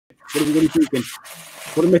What are you thinking?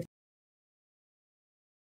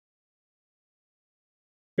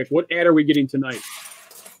 What ad are we getting tonight?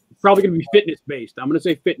 It's probably going to be fitness-based. I'm going to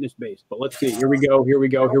say fitness-based, but let's see. Here we go.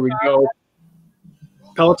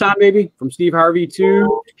 Peloton, maybe, from Steve Harvey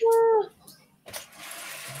to...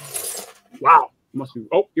 Wow. Must be.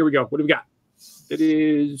 Oh, here we go. What do we got? It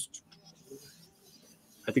is...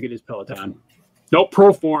 I think it is Peloton. Nope,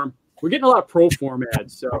 Proform. We're getting a lot of Proform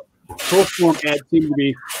ads, so Proform ads seem to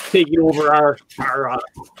be taking over our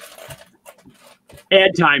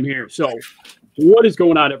ad time here. So what is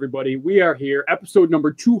going on, everybody? We are here, episode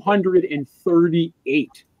number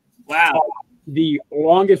 238. Wow. The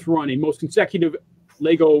longest running, most consecutive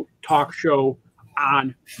Lego talk show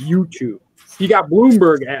on YouTube. You got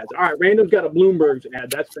Bloomberg ads. All right, Random's got a Bloomberg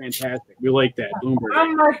ad. That's fantastic. We like that. Bloomberg.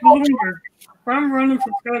 I'm like Bloomberg. I'm running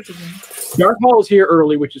for president. Dark Hall is here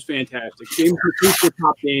early, which is fantastic. James McChrystal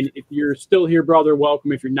popped in. If you're still here, brother,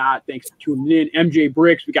 welcome. If you're not, thanks for tuning in. MJ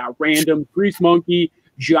Bricks, we got Random, Grease Monkey,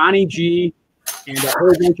 Johnny G, and a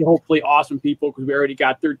whole bunch of hopefully awesome people because we already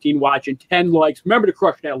got 13 watching, 10 likes. Remember to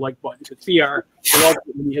crush that like button. It's PR. I love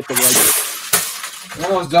it when you hit the like button. We're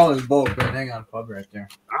almost done with his boat, but hang on, pub right there.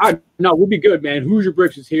 No, we'll be good, man. Hoosier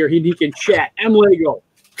Bricks is here. He can chat. M Lego.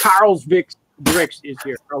 Carl's Vic Bricks is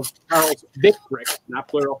here. Carl's Vic Bricks, not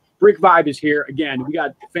plural. Brick Vibe is here. Again, we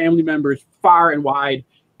got family members far and wide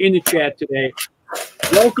in the chat today.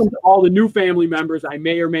 Welcome to all the new family members I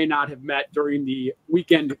may or may not have met during the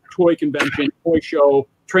weekend toy convention, toy show,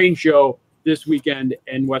 train show this weekend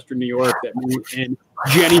in Western New York. That me and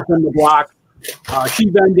Jenny from the block. She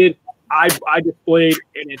vended. I displayed,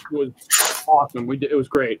 and it was awesome. It was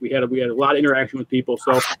great. We had a lot of interaction with people.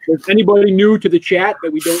 So if there's anybody new to the chat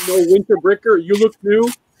that we don't know, Winter Bricker, you look new.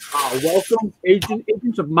 Welcome.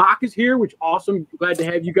 Agents of Mock is here, which awesome. Glad to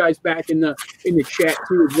have you guys back in the chat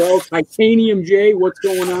too as well. Titanium J, what's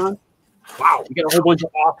going on? Wow, we got a whole bunch of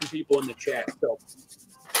awesome people in the chat. So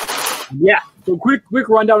yeah. So quick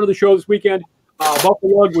rundown of the show this weekend.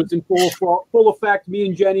 Buffalo Lug was in full effect. Me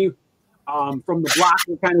and Jenny. From the block,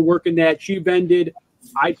 we're kind of working that. She vended.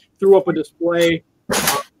 I threw up a display.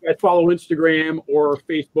 You guys follow Instagram or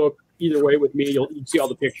Facebook. Either way, with me, you'll see all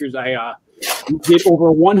the pictures. I did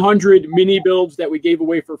over 100 mini builds that we gave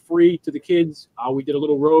away for free to the kids. We did a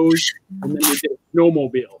little rose, and then we did a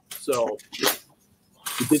snowmobile. So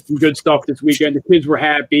we did some good stuff this weekend. The kids were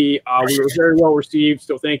happy. We were very well received.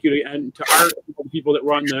 So thank you to Art, the people that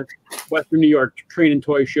run the Western New York Train and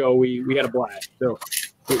Toy Show. We had a blast. So.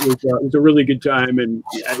 It was a really good time, and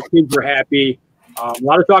the kids were happy. A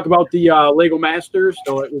lot of talk about the Lego Masters,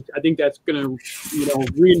 so I think that's going to,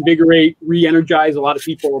 reinvigorate, re-energize a lot of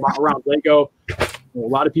people around Lego. A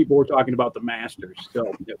lot of people were talking about the Masters,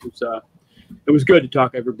 so it was good to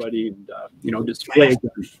talk to everybody and display.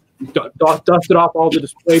 Dusted off all the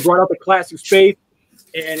display, brought out the classic space,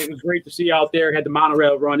 and it was great to see out there. Had the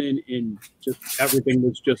monorail running, and just everything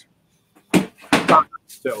was just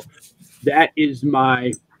so. That is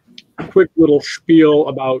my quick little spiel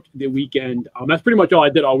about the weekend. That's pretty much all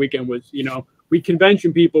I did all weekend was, we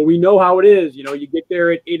convention people. We know how it is. You get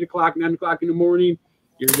there at 8 o'clock, 9 o'clock in the morning.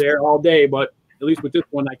 You're there all day. But at least with this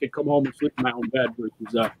one, I could come home and sleep in my own bed, which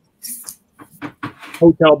is a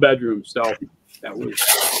hotel bedroom. So that was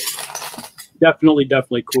definitely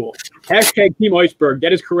cool. Hashtag Team Iceberg.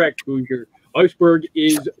 That is correct, Hoosier. Iceberg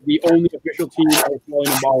is the only official team of Falling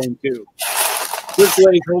and Balling too. Twitch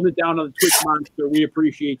Blaze holding it down on the Twitch monster. We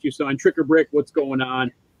appreciate you, son. Tricker Brick, what's going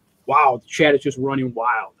on? Wow, the chat is just running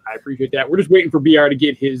wild. I appreciate that. We're just waiting for BR to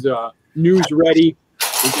get his news ready.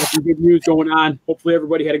 We've got some good news going on. Hopefully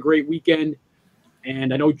everybody had a great weekend.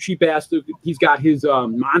 And I know Cheap Ass, he's got his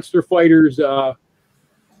Monster Fighters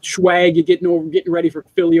swag getting ready for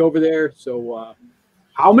Philly over there. So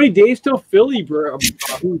how many days till Philly, bro?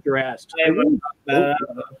 Who's asked? What do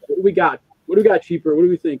we got? What do we got, Cheaper? What are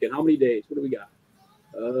we thinking? How many days? What do we got?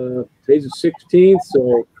 Today's the 16th,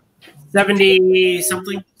 so 70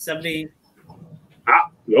 something. 70.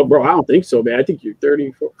 Well, bro, I don't think so, man. I think you're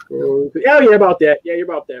 34. Yeah, about that. Yeah, you're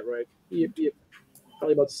about that, right? You're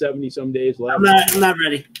probably about 70 some days left. I'm not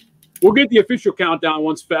ready. We'll get the official countdown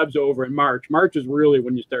once Feb's over in March. March is really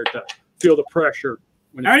when you start to feel the pressure.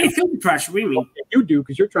 I already feel the pressure. What do you mean? You do,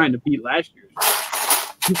 because you're trying to beat last year's.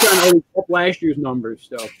 You're trying to up last year's numbers,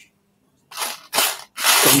 so.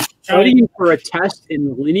 I'm studying for a test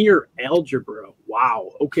in linear algebra.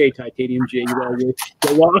 Wow. Okay, Titanium J. You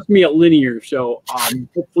lost me at linear, so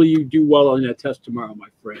hopefully you do well on that test tomorrow, my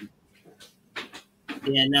friend.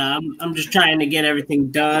 Yeah, no, I'm just trying to get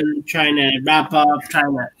everything done, trying to wrap up,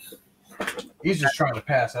 He's just trying to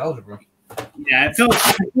pass algebra. Yeah, I filled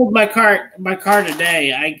my car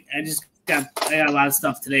today. I just got a lot of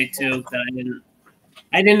stuff today too that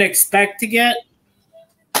I didn't expect to get.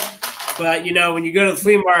 But you know, when you go to the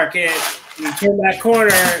flea market, you turn that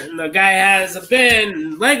corner and the guy has a bin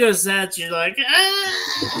and Lego sets, you're like, okay.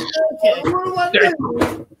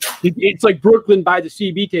 It's like Brooklyn by the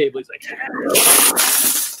CB table. It's like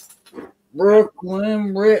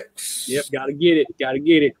Brooklyn Bricks. Yep, gotta get it.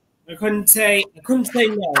 I couldn't say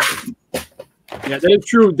no. Yeah, that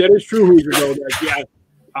is true. Hoosier though. Yeah.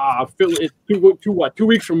 Phil, it's 2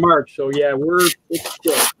 weeks from March. So yeah, it's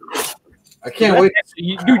good. I can't wait.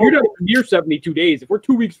 Dude, you're done near 72 days. If we're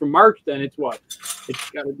 2 weeks from March, then it's what? It's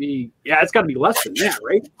got to be. Yeah, it's got to be less than that,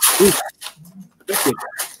 right?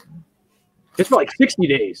 It's about like 60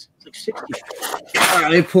 days. It's like 60 days. All right,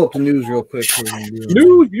 let me pull up the news real quick.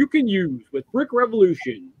 News you can use with Brick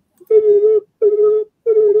Revolution.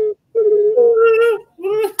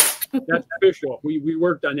 That's official. We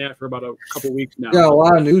worked on that for about a couple weeks now. Got a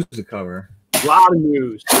lot of news to cover. A lot of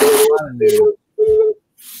news.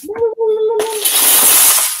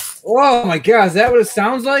 Oh my God, is that what it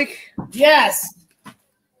sounds like? Yes.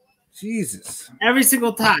 Jesus. Every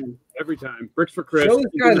single time. Every time. Bricks for Chris. Show this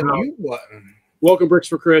guy the mute button. Welcome, Bricks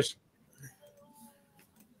for Chris.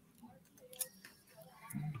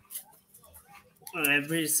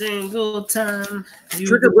 Every single time.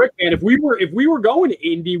 Trigger Brick, man. If we were going to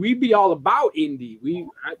Indy, we'd be all about Indy.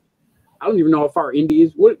 I don't even know how far Indy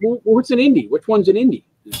is. What's an Indy? Which one's an Indy?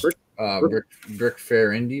 Brick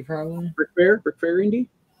Fair Indy, probably. Brick Fair Indy.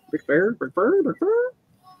 Brick Fair.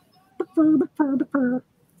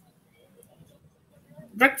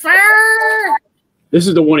 This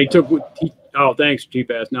is the one he took with. Oh, thanks,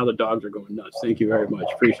 cheap ass. Now the dogs are going nuts. Thank you very much.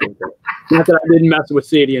 Appreciate that. Not that I didn't mess with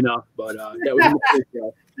Sadie enough, but that was a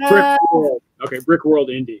mistake. Brick World. Okay, Brick World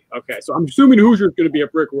Indy. Okay, so I'm assuming Hoosier's going to be a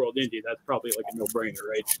Brick World Indy. That's probably like a no-brainer,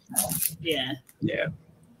 right? Yeah. Yeah.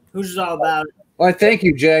 Hoosier's all about it. Well, thank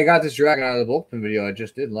you, Jay. I got this Dragon out of the bullpen video I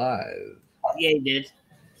just did live. Yeah, you did.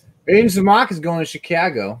 Aiden Samak is going to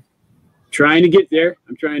Chicago. Trying to get there.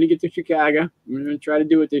 I'm trying to get to Chicago. I'm going to try to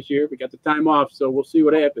do it this year. We got the time off, so we'll see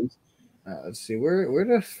what happens. Let's see. Where's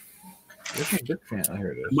my Brick fan? Oh,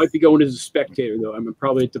 here it is. I might be going as a spectator, though. I mean,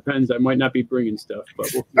 probably it depends. I might not be bringing stuff.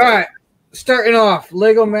 But we'll all right. Starting off,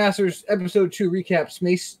 Lego Masters Episode 2 recap,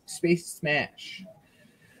 Space Smash.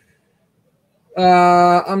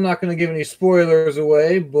 I'm not going to give any spoilers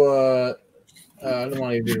away, but I don't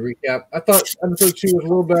want to do a recap. I thought Episode 2 was a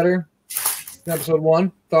little better than Episode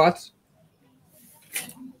 1. Thoughts?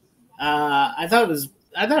 I thought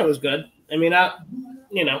it was good. I mean,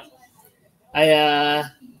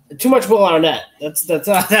 too much Will Arnett. That's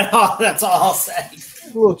all I'll say. A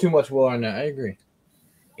little too much Will Arnett. I agree.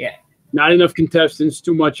 Yeah. Not enough contestants.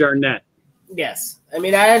 Too much Arnett. Yes. I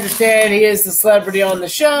mean, I understand he is the celebrity on the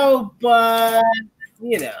show, but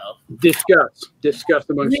discuss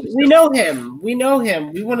amongst. We know him. We know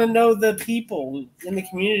him. We want to know the people in the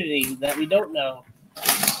community that we don't know.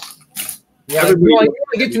 Yeah, you want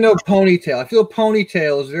to get to know Ponytail. I feel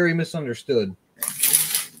Ponytail is very misunderstood.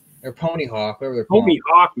 Or Pony Hawk, whatever they're called. Pony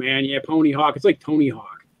Hawk, man. Yeah, Pony Hawk. It's like Tony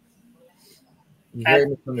Hawk. Very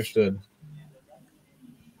misunderstood.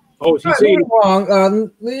 Oh, is he saying wrong?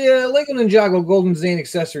 The Lego Ninjago Golden Zane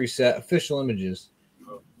accessory set, official images.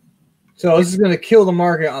 So this is going to kill the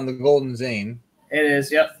market on the Golden Zane. It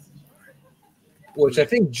is, yep. Which I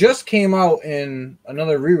think just came out in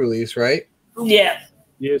another re-release, right? Yeah.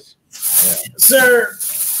 Yes. Yeah. Sir.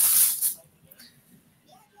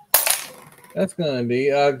 That's going to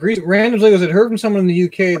be. Random Legos had heard from someone in the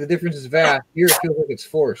UK the difference is vast. Here it feels like it's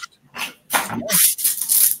forced.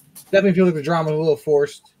 Definitely feels like the drama is a little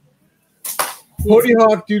forced. Pony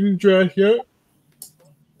Hawk didn't trash yet.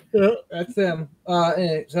 Yeah, that's them.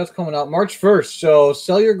 So that's coming out March 1st. So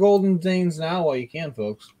sell your Golden Zanes now while you can,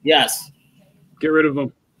 folks. Yes. Get rid of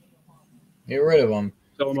them. Get rid of them.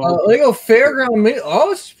 Sell them all. Lego Fairground Mini. Oh,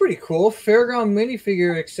 this is pretty cool. Fairground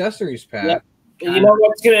minifigure accessories pack. Yep. You know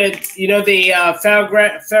what's gonna? You know the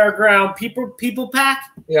Fairground people pack.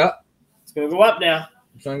 Yeah. It's gonna go up now.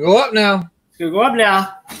 It's gonna go up now. It's gonna go up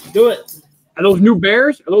now. Do it. Are those new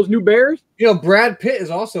bears? Are those new bears? You know, Brad Pitt is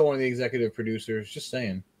also one of the executive producers. Just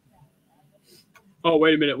saying. Oh,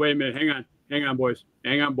 wait a minute. Hang on, boys.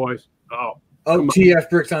 Oh, TF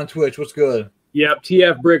Bricks on Twitch. What's good? Yep,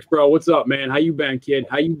 TF Bricks, bro. What's up, man? How you been, kid?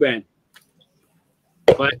 How you been?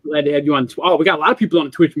 Glad to have you on. Oh, we got a lot of people on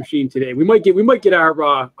the Twitch machine today. We might get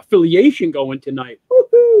our affiliation going tonight.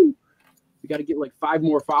 Woohoo! We got to get like 5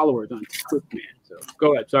 more followers on Twitch, man. So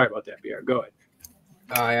go ahead. Sorry about that, BR. Go ahead.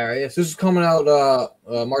 All right. Yes, this is coming out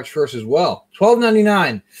March 1st as well.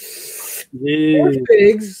 $12.99. Yeah. 4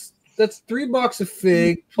 figs. That's $3 a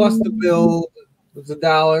fig plus the build. It's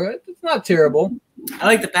 $1. It's not terrible. I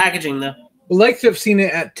like the packaging though. Would like to have seen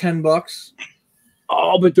it at $10.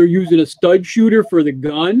 Oh, but they're using a stud shooter for the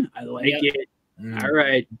gun. I like it. Mm. All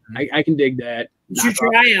right. I can dig that. Shoot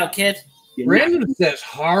your eye out, kid. Brandon says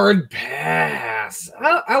hard pass.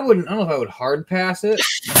 I wouldn't. I don't know if I would hard pass it.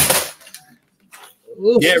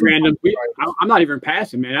 Yeah, random. I'm not even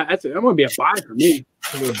passing, man. That's going to be a buy for me.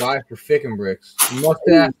 I'm going to buy for Fickin' Bricks.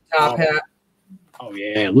 Mustache, top hat. Oh,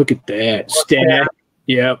 yeah. Look at that. Stat.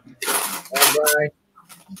 Yep. Bye.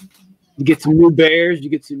 You get some new bears. You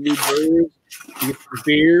get some new birds. You get some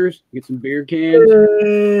beers. You get some beer cans.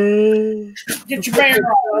 Get your bear.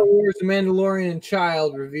 Star Wars: The Mandalorian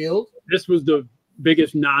Child revealed. This was the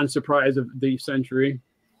biggest non-surprise of the century.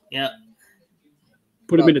 Yeah.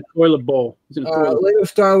 Put him in a toilet bowl. He's in a toilet. Lego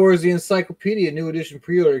Star Wars: The Encyclopedia New Edition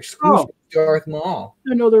pre-order exclusive to Darth Maul.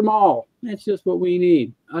 Another Maul. That's just what we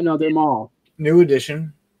need. Another Maul. New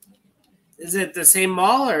edition. Is it the same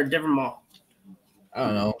mall or a different mall? I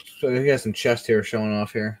don't know. So he has some chest hair showing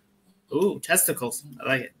off here. Ooh, testicles. I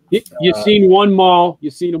like it. You seen one Maul.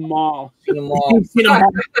 You seen them all. Seen them all. Seen 'em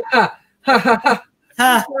all.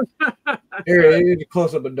 Ha. Here's a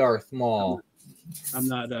close up of Darth Maul. I'm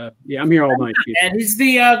not. Yeah, I'm here all night. Chief. And he's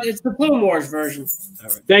the it's the Clone Wars version. All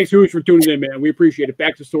right. Thanks, Hoosh, for tuning in, man. We appreciate it.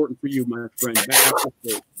 Back to sorting for you, my friend. Back to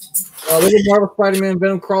sorting. Look at Marvel Spider-Man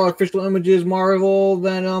Venom Crawler official images. Marvel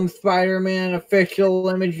Venom Spider-Man official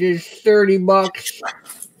images. $30.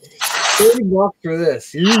 $30 for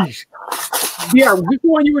this. Yeesh. Yeah, is this the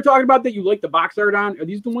one you were talking about that you like the box art on? Are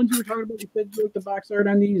these the ones you were talking about? You said you like the box art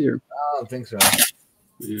on these, or? I don't think so.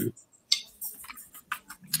 Yeah.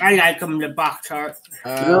 I like him, the box art.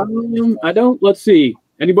 I don't. Let's see.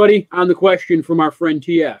 Anybody on the question from our friend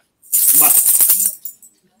TF?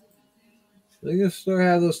 They just still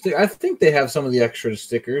have those stickers. I think they have some of the extra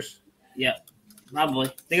stickers. Yeah,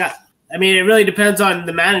 probably. They got. I mean, it really depends on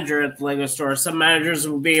the manager at the Lego store. Some managers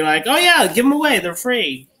will be like, "Oh yeah, give them away. They're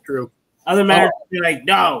free." True. Other managers will be like,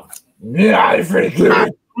 "No, Yeah, it's pretty good.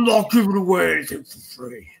 I'm not giving away. They're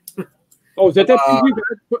free." Oh, is that figure you got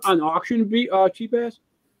put on auction? Cheap ass.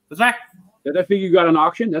 What's that? Is that figure you got on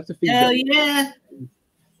auction? That's the figure. Hell yeah!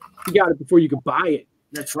 You got it before you could buy it.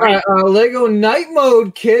 That's right. Lego Night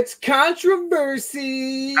Mode kits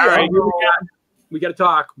controversy. All right, we got to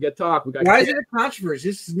talk. We got to talk. Why is it a controversy?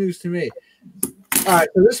 This is news to me. All right,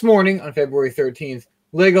 so this morning on February 13th,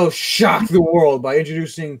 Lego shocked the world by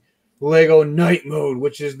introducing Lego Night Mode,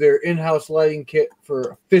 which is their in-house lighting kit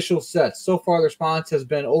for official sets. So far, the response has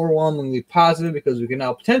been overwhelmingly positive because we can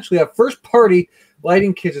now potentially have first-party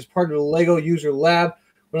lighting kits as part of the Lego User Lab.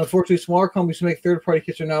 But unfortunately, smaller companies who make third-party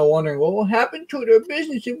kits are now wondering what will happen to their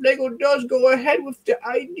business if Lego does go ahead with the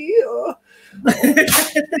idea.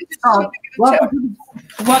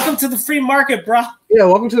 Welcome to the free market, bro. Yeah,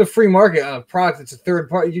 welcome to the free market on a product that's a third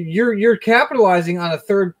party. You're capitalizing on a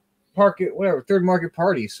third market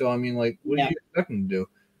party. So I mean, like, what are you expecting to do?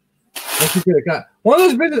 One of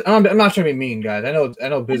those business. I'm not trying to be mean, guys. I know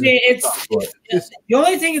business. I mean, it's the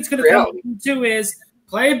only thing it's going to come to is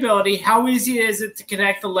playability. How easy is it to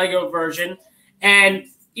connect the Lego version, and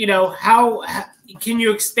how can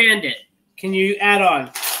you expand it? Can you add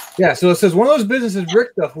on? Yeah, so it says one of those businesses,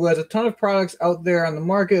 Brickstuff, who has a ton of products out there on the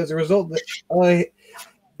market. As a result, they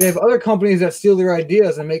have other companies that steal their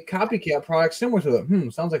ideas and make copycat products similar to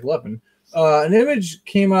it. Sounds like Leppin. An image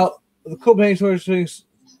came out of the Copenhagen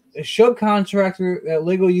a subcontractor that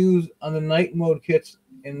Lego used on the Night Mode kits,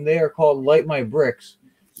 and they are called Light My Bricks.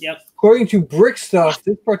 Yep. According to Brickstuff,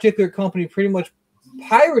 this particular company pretty much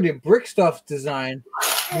pirated Brickstuff's design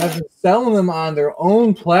and has been selling them on their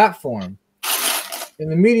own platform. In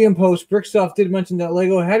the Medium post, Brickstuff did mention that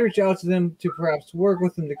Lego had reached out to them to perhaps work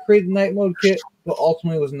with them to create the Night Mode kit, but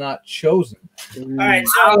ultimately was not chosen. All right,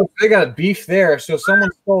 so they got beef there. So someone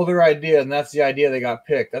stole their idea, and that's the idea they got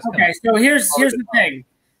picked. That's okay. So here's the thing.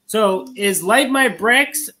 So is Light My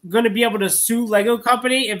Bricks going to be able to sue Lego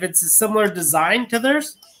Company if it's a similar design to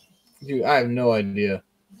theirs? Dude, I have no idea.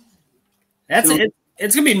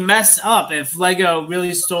 It's gonna be messed up if Lego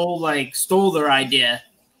really stole their idea.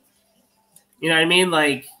 You know what I mean?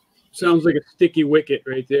 Like, sounds like a sticky wicket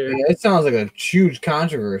right there. Yeah, it sounds like a huge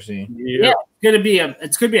controversy. Yeah,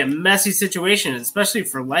 it's gonna be a messy situation, especially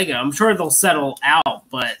for Lego. I'm sure they'll settle out,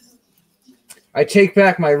 but I take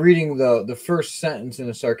back my reading the first sentence in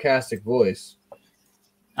a sarcastic voice.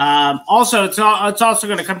 Also, it's also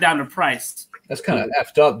going to come down to price. That's kind of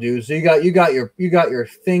effed up, dude. So you got your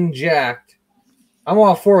thing jacked. I'm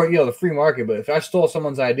all for the free market, but if I stole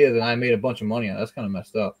someone's idea, then I made a bunch of money on it. That's kind of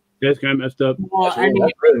messed up. That's kind of messed up. Well, that's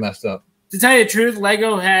really messed up. To tell you the truth,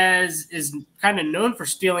 Lego is kind of known for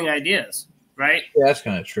stealing ideas, right? Yeah, that's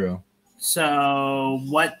kind of true. So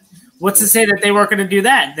what's to say that they weren't going to do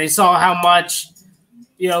that? They saw how much,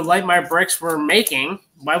 Lightmire bricks were making.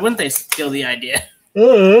 Why wouldn't they steal the idea?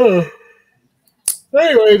 Anyway,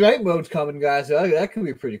 night mode's coming, guys. That could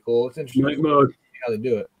be pretty cool. It's interesting. Night mode. How they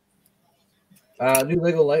do it. New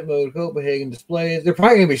Lego Light Mode Copenhagen displays. They're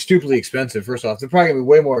probably going to be stupidly expensive. First off, they're probably going to be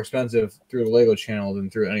way more expensive through the Lego channel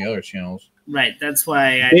than through any other channels. Right. That's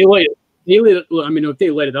why they lit it. I mean, if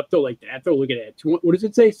they light it up though like that, though, look at that. What does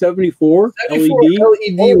it say? 74 LED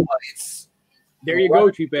lights. There you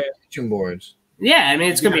go, cheap ass. Kitchen boards. Yeah, I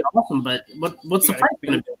mean it's gonna be awesome, but what's the price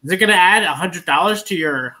gonna be? Is it gonna add $100 to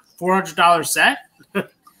your $400 set?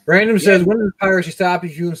 Random says, when does piracy stop?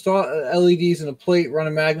 If you install LEDs in a plate, run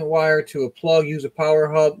a magnet wire to a plug, use a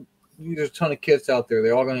power hub. There's a ton of kits out there.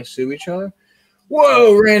 They're all going to sue each other.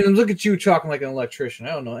 Whoa, Random, look at you talking like an electrician.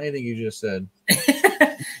 I don't know anything you just said.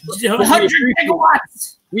 100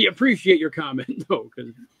 megawatts. We appreciate your comment, though.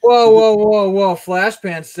 Whoa.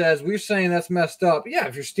 Flashpan says, we're saying that's messed up. Yeah,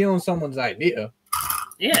 if you're stealing someone's idea.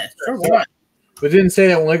 Yeah, sure. But didn't say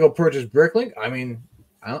that when Lego purchased Bricklink? I mean,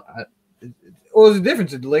 what was the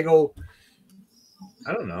difference? Did Lego?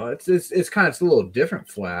 I don't know. It's a little different.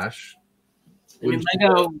 Flash. I mean,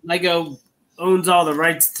 Lego owns all the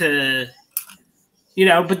rights to,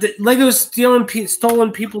 but Lego's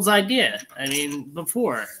stolen people's idea. I mean,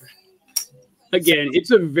 before. Again,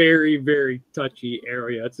 it's a very, very touchy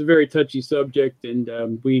area. It's a very touchy subject,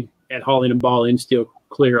 and we at Holly and Ball still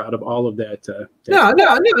clear out of all of that. No.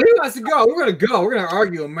 He wants to go. We're gonna go. We're gonna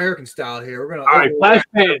argue American style here. We're gonna. All right, Flash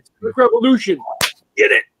Pants, Quick Revolution,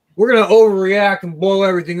 get it. We're gonna overreact and blow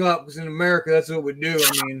everything up because in America, that's what we do.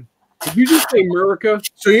 I mean, did you just say America?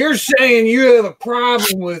 So you're saying you have a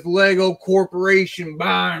problem with Lego Corporation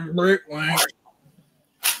buying Bricklink?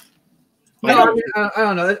 No, I mean, I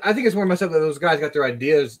don't know. I think it's more messed up that those guys got their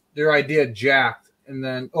idea jacked, and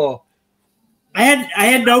then I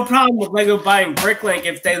had no problem with Lego buying Bricklink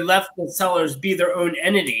if they left the sellers be their own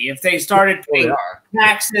entity. If they started paying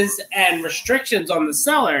taxes and restrictions on the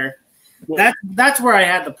seller, that's where I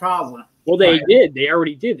had the problem. Well, they did. They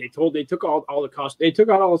already did. They took all the costs. They took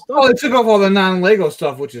out all the stuff. Oh, they took off all the non-Lego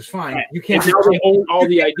stuff, which is fine. Right. You can't now they own all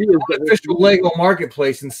the ideas. Official Lego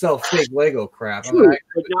marketplace and sell fake Lego crap. True, I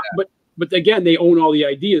mean, but again, they own all the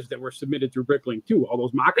ideas that were submitted through Bricklink too. All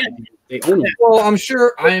those mock ideas, they own them. Well, I am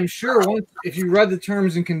sure once, if you read the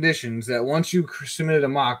terms and conditions, that once you submitted a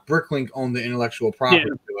mock, Bricklink owned the intellectual property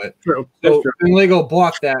to it. True. That's true. When Lego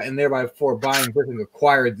bought that, and thereby before buying Bricklink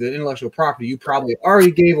acquired the intellectual property, you probably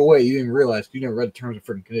already gave away. You didn't realize you never read the terms and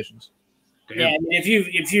freaking conditions. Damn. Yeah, I mean, if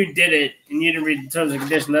you did it and you didn't read the terms and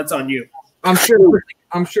conditions, that's on you. I'm sure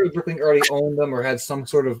Bricklink already owned them or had some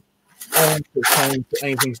sort of own claim to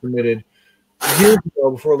anything submitted years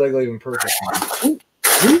ago before Lego even purchased them.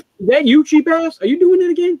 Is that you, cheap ass? Are you doing it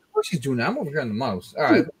again? Of course he's doing that. I'm over here on the mouse. All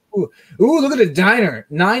right. Ooh, look at the diner.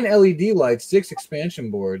 9 LED lights, 6 expansion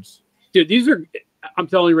boards. Dude, these are. I'm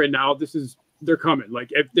telling you right now, they're coming. Like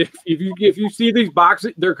if you see these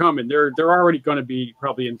boxes, they're coming. They're already going to be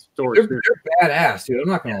probably in stores. They're badass, dude. I'm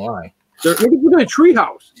not going to lie. Look at the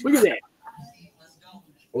treehouse. Look at that.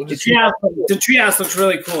 The treehouse looks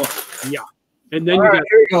really cool. Yeah. And then here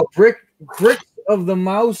you go. Bricks of the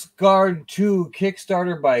Mouse Guard 2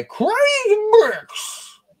 Kickstarter by Crazy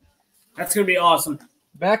Bricks. That's going to be awesome.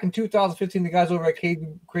 Back in 2015, the guys over at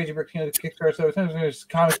Crazy Bricks Kickstarter said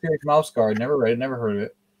Comic Series Mouse Guard. Never read it, never heard of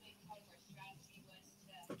it.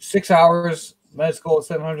 6 hours, Meta's goal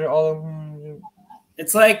 700. All of them.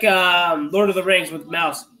 It's like Lord of the Rings with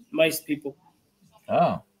mice people.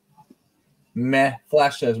 Oh. Meh.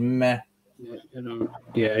 Flash says meh.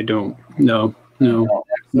 I don't. No.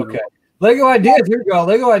 Okay. Lego Ideas. Here we go.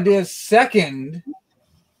 Lego Ideas second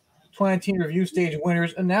 2019 review stage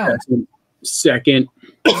winners announced. Second.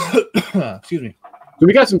 Excuse me. So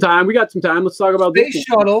we got some time. Let's talk about Space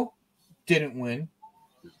Shuttle. Didn't win.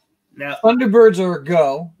 No. Thunderbirds are a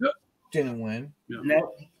go. Yep. Didn't win.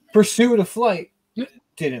 No. Pursuit of Flight. Yep.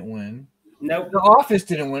 Didn't win. Nope. The Office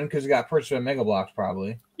didn't win because it got purchased by Mega Bloks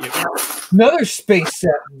probably. Yep. Another space set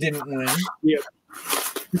didn't win. Yep.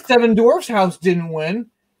 The Seven Dwarfs House didn't win.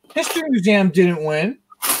 History Museum didn't win.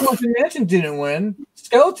 Haunted Mansion didn't win.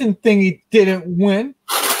 Skeleton Thingy didn't win.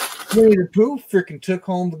 Winnie the Pooh freaking took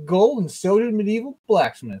home the gold, and so did Medieval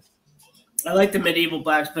Blacksmith. I like the Medieval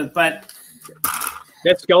Blacksmith, but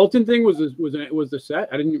that skeleton thing was the set.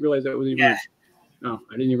 I didn't realize that was even. Yeah. No,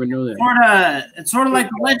 I didn't even know that. It's sort of like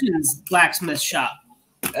the Legends blacksmith shop.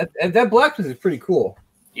 That blacksmith is pretty cool.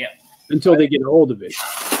 Yeah. Until they get a hold of it.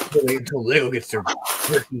 Until Lego gets their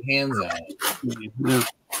freaking hands on it. No.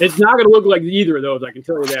 It's not going to look like either of those. I can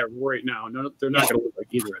tell you that right now. No, they're not going to look like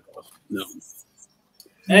either of those. No.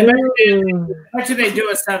 And I bet you they do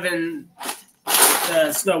a 7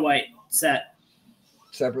 Snow White set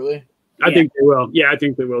separately. I think they will. Yeah, I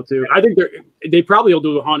think they will too. I think they probably will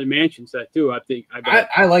do the Haunted Mansion set too.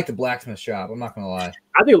 I like the blacksmith shop. I'm not gonna lie.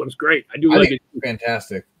 I think it looks great. I do like it.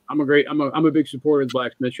 Fantastic. I'm a big supporter of the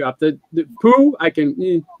blacksmith shop. The Pooh, I can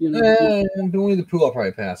Winnie the Pooh, I'll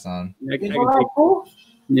probably pass on.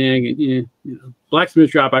 Blacksmith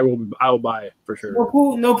shop, I will buy it for sure.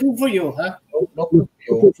 No Pooh for you, huh? No Pooh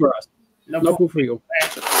for us. No Pooh for you.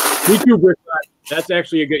 Me too, Brick. That's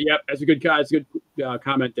actually a good. Yep, that's a good. That's a good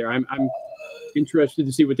comment there. I'm interested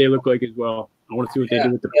to see what they look like as well. I want to see what they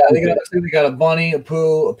do with the. Yeah, they got a bunny, a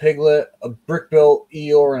Pooh, a piglet, a brick-built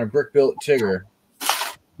Eeyore, and a brick-built Tigger.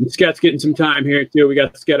 Sket's getting some time here too. We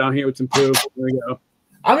got Sket on here with some Pooh. There we go.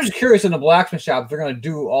 I'm just curious in the blacksmith shop if they're going to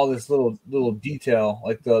do all this little detail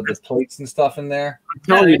like the plates and stuff in there. I'm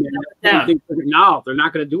telling you, man. No, they're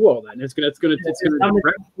not going to do all that. It's going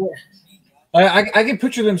to. I can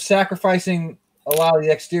picture them sacrificing a lot of the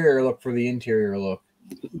exterior look for the interior look.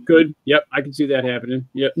 Good. Yep, I can see that happening.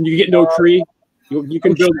 Yep, you get no tree. You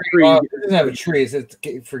can build a tree. It doesn't have a tree.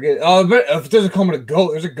 Forget. Oh, but if it doesn't come with a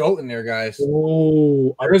goat, there's a goat in there, guys.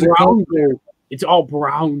 Oh, there's a brown goat. It's all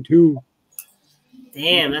brown too.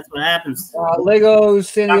 Damn, that's what happens. Legos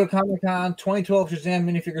San Diego Comic-Con 2012 Shazam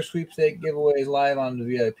minifigure sweepstake giveaways live on the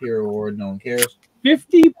VIP reward. No one cares.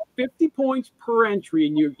 50 points per entry,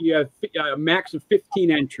 and you have a max of 15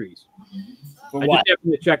 entries. I just have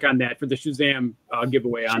to check on that for the Shazam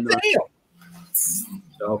giveaway on the.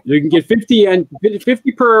 So you can get 50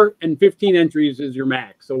 per and 15 entries is your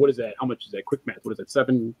max. So what is that? How much is that? Quick math. What is it?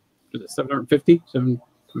 750?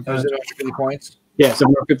 750 points. Yeah,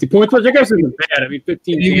 750 points. Which I guess isn't bad. I mean,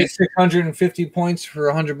 15. You get 650 points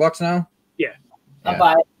for $100 now. Yeah, I'll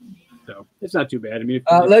buy it. So it's not too bad. I mean,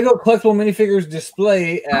 Lego collectible minifigures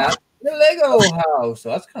display at the Lego house. So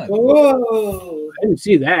that's kind of cool. Whoa! I didn't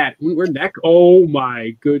see that. Where'd that go? Oh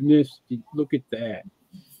my goodness! Look at that.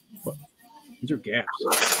 These are gaps.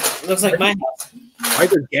 Looks like my house. Why are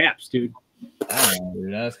there gaps, dude? I don't know,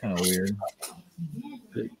 dude. That's kind of weird.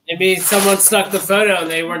 Maybe someone stuck the photo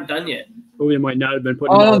and they weren't done yet. Oh, they might not have been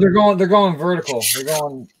putting. Oh no, they're going vertical.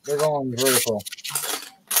 They're going vertical.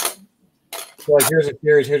 So like here's a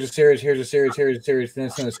series, here's a series, here's a series, here's a series, then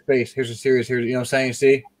it's in a space. Here's a series, here's, you know what I'm saying?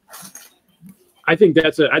 See? I think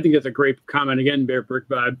that's a great comment again, Bear Brick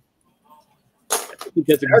Vibe. I think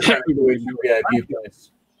that's exactly the way you do VIP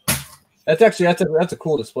points. That's a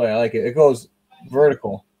cool display. I like it. It goes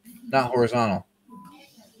vertical, not horizontal.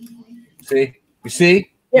 See? You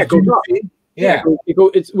see? Yeah, it goes up. Yeah.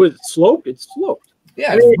 It's with slope. It's sloped.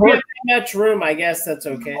 Yeah. I mean, if you have much room, I guess that's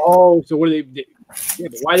okay. Oh, so what do they? Yeah,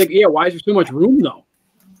 but why is there so much room though?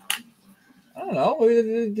 I don't know.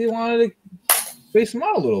 They wanted to space them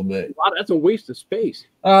out a little bit. Wow, that's a waste of space.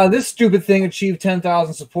 This stupid thing achieved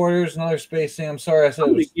 10,000 supporters. Another space thing. I'm sorry, I said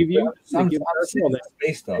it was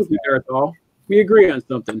space stuff. We agree on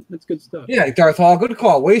something. That's good stuff. Yeah, Darth Hall, good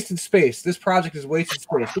call. Wasted space. This project is wasted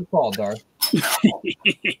space. Good call, Darth.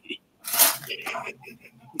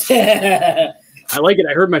 I like it.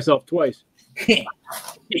 I heard myself twice.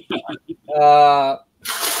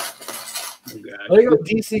 Lego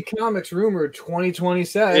DC Comics rumored 2020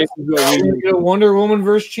 set. Wonder Woman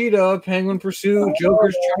vs. Cheetah, Penguin Pursuit,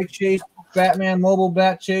 Joker's Trike Chase, Batman Mobile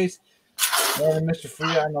Bat Chase, and Mr.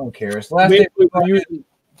 Free. No one cares.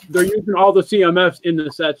 They're using all the CMFs in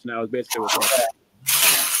the sets now. Is basically what they're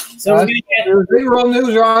So big world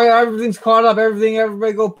news. Everything's caught up.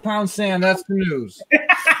 Everybody go pound sand. That's the news.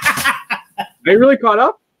 Are you really caught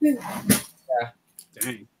up? Yeah.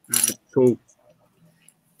 Dang. Right, cool.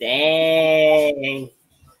 Dang.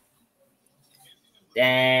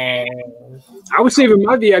 I was saving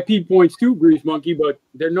my VIP points too, Grease Monkey, but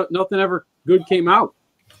nothing ever good came out.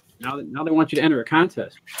 Now they want you to enter a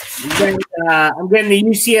contest. I'm getting the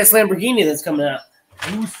UCS Lamborghini that's coming out.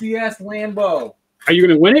 UCS Lambo. Are you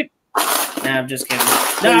going to win it? Nah, I'm just kidding.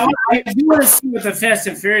 No, I do want to see what the Fast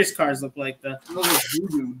and Furious cars look like, though.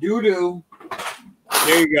 Doo-doo.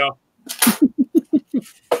 There you go.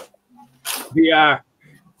 BR.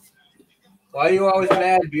 Why are you always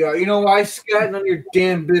mad, BR? You know why? Scat, none of your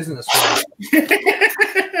damn business.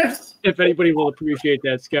 If anybody will appreciate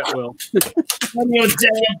that, Scat will. None of your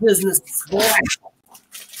damn business.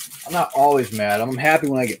 I'm not always mad. I'm happy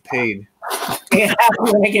when I get paid. Yeah,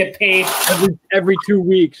 when I get paid. Every 2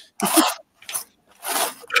 weeks.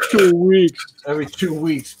 2 weeks. Every 2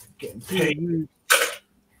 weeks. Getting paid.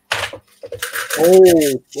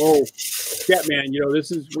 Oh, Scat Man,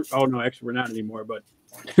 this is. Oh, no, actually, we're not anymore, but.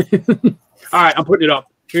 All right, I'm putting it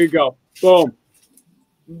up. Here you go. Boom.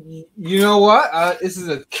 You know what? This is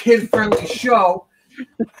a kid-friendly show.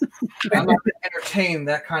 I'm not going to entertain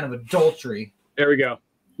that kind of adultery. There we go.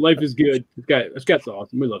 Life is good. Scott's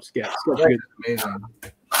awesome. We love Scott. Scott's good. Amazing.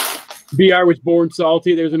 BR was born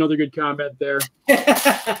salty. There's another good comment there.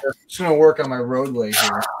 Just going to work on my roadway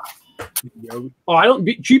here. Oh, I don't.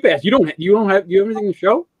 Cheap ass. You have anything to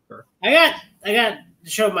show? I got to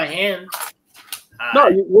show my hand. No.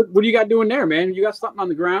 What do you got doing there, man? You got something on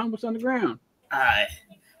the ground? What's on the ground?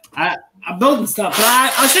 I'm building stuff, but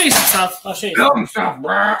I'll show you some stuff. Building stuff,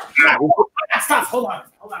 bro. Stuff. Hold on.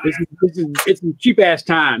 It's some cheap ass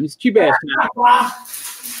time. It's cheap ass time.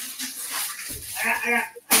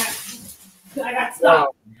 I got stuff.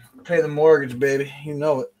 Pay the mortgage, baby. You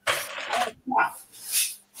know it. I got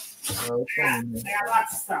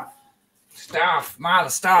lots of stuff. Stuff. Ma, the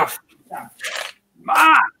stuff.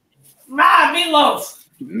 Ma, Meatloaf.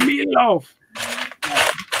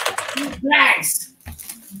 Bags.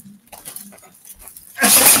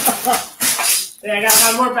 Yeah, I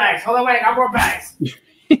got more bags. Hold on, wait, I got more bags.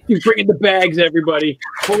 He's bringing the bags, everybody.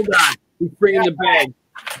 Hold on. He's bringing the bags.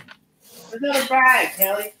 There's another bag,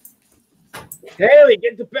 Haley. Haley,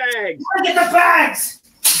 get the bags. Get the bags.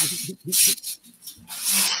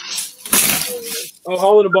 Oh,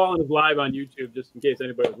 Hall of the Ball is live on YouTube, just in case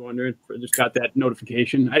anybody was wondering. I just got that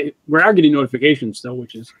notification. We are getting notifications still,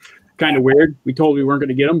 which is kind of weird. We told we weren't going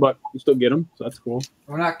to get them, but we still get them, so that's cool.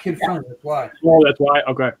 We're not kid-friendly, that's why. Oh, that's why?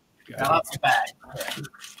 Okay. Lots of bags.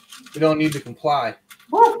 We don't need to comply.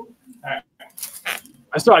 Woo. Right.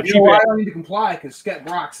 I saw a You cheap know why ass. I don't need to comply? Because Scott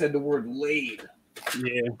Brock said the word laid.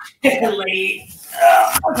 Yeah. Late.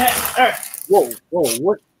 Okay. All right.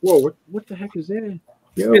 What the heck is that?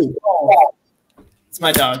 Yo. It's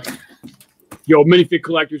my dog. Yo, minifig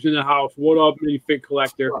collector's in the house. What up, minifig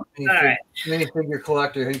collector? right. Minifigure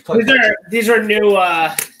collector. These are new,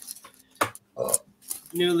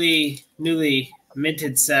 newly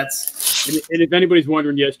minted sets. And if anybody's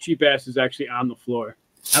wondering, yes, cheap ass is actually on the floor.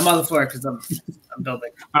 I'm on the floor because I'm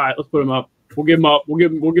building. All right, let's put him up. We'll give him up. We'll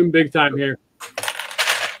give him big time here.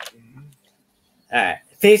 All right,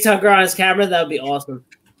 face hugger on his camera. That would be awesome.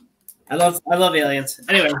 I love aliens.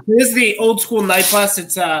 Anyway, this is the old school Night Bus.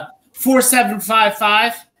 It's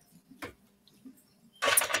 4755.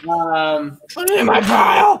 In my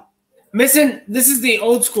pile. Missing. This is the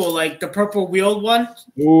old school, like the purple wheeled one.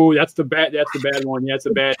 Ooh, that's the bad one. Yeah, it's a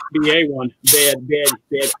bad BA one. Bad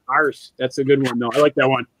arse. That's a good one though. I like that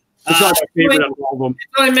one. It's not my favorite out of all of them.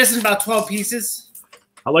 It's only missing about 12 pieces.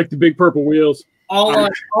 I like the big purple wheels. All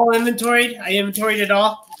inventoried. I inventoried it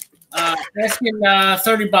all. Asking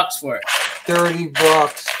 $30 for it. $30,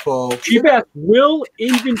 folks. Cheap ass will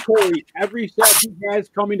inventory every set he has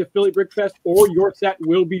coming to Philly Brick Fest, or your set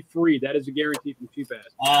will be free. That is a guarantee from Cheap ass.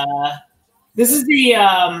 This is the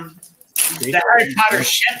Harry Potter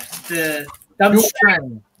ship. The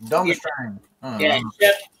Dumbstrang. Yeah,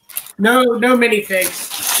 ship. No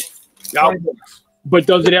minifigs. No. But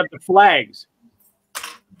does it have the flags?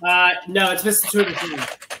 No, it's missing 2 of the things.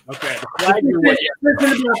 Okay. The flag It's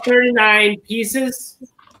missing about 39 pieces.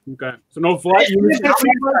 Okay. So no flag. What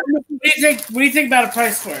do you think about a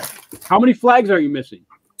price for it? How many flags are you missing?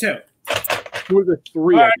 2. 2 of the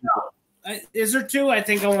 3. Is there 2? I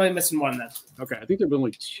think I'm only missing 1 then. Okay. I think there's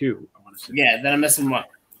only 2. I want to say. Yeah, then I'm missing 1.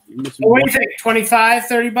 You're missing What one. do you think? 25,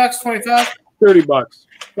 30 bucks, 25? $30. $30.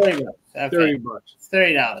 Okay. $30.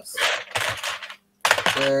 $30.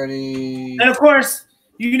 30. And of course,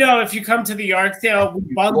 you know, if you come to the yard sale, we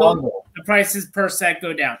bundle. The prices per set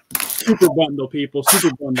go down. Super bundle, people.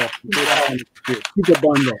 Super bundle. Super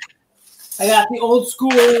bundle. I got the old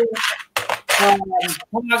school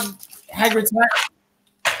Hagrid's Hut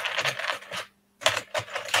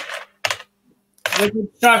with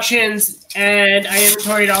instructions, and I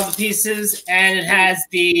inventoried all the pieces, and it has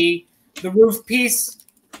the roof piece.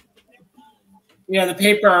 You know, the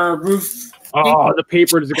paper roof. Oh, the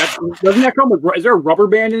paper. Doesn't that come with? Is there a rubber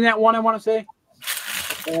band in that one? I want to say.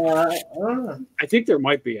 I think there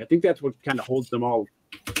might be. I think that's what kind of holds them all,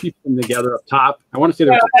 keeps them together up top. I want to say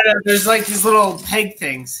there's like these little peg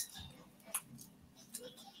things.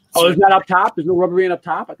 Oh, there's not up top. There's no rubber band up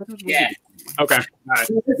top. I thought there was. Yeah. Okay. All right.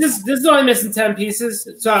 This is only missing 10 pieces.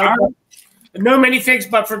 So no minifigs,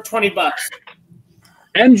 but for $20.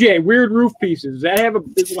 MJ, weird roof pieces. Does that have a?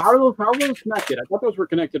 How are those connected? I thought those were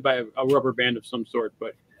connected by a rubber band of some sort,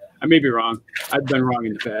 but I may be wrong. I've been wrong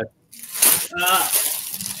in the past.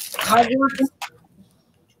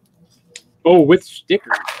 Oh, with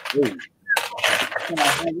stickers. Oh.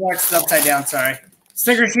 I watched it upside down. Sorry.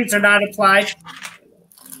 Sticker sheets are not applied.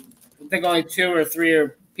 I think only 2 or 3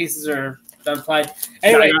 pieces are applied.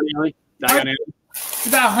 Anyway, it's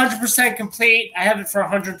about 100% complete. I have it for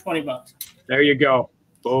 $120. There you go.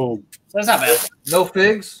 Boom. So that's not bad. No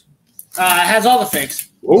figs. It has all the figs.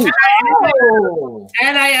 Oh.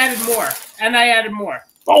 And I added more. And I added more.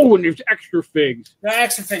 Oh, and there's extra figs. No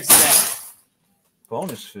extra figs today.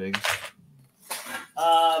 Bonus figs.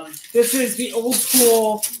 This is the old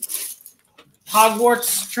school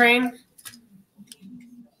Hogwarts train.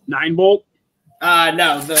 9-bolt.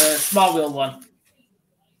 No, the small wheel one.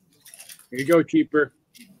 Here you go, cheaper.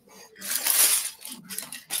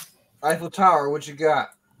 Eiffel Tower, what you got?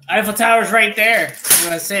 Eiffel Tower's right there. I'm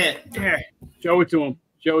gonna say it. Here. Show it to him.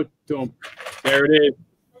 Show it to him. There it is.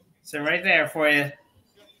 So right there for you. It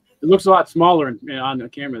looks a lot smaller on the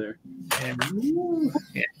camera there.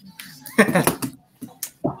 Yeah.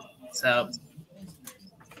 So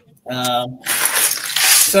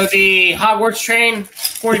the Hogwarts train,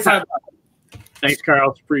 $45. Thanks,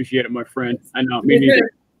 Carl. Appreciate it, my friend. I know. Me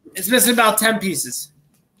neither. It's missing about 10 pieces.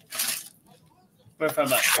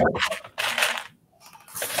 $45.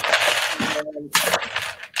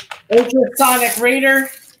 Ultrasonic Raider.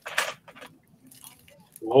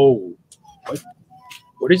 Whoa.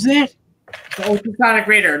 What is that? The Ultrasonic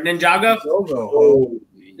Raider. Ninjago. Oh.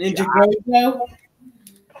 Ninjago.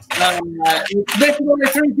 It's missing only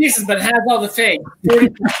 3 pieces, but it has all the figs.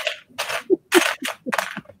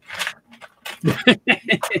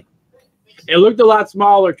 It looked a lot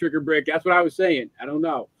smaller, Trigger Brick. That's what I was saying. I don't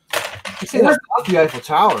know. You say that's not the Eiffel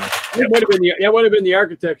Tower. That would have been the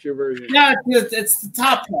architecture version. No, it's the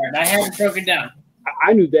top part. I have it broken down.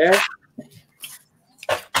 I knew that.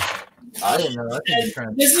 I didn't know that.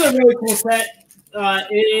 This is a really cool set.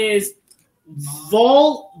 It is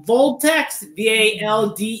Voltex,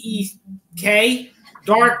 VALDEK,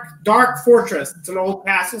 Dark Fortress. It's an old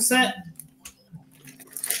castle set.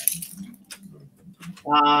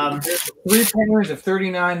 3 payments of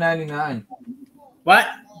 $39.99. What?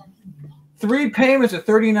 3 payments of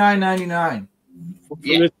 $39.99. For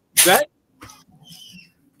this set?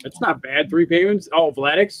 That's not bad. 3 payments. Oh,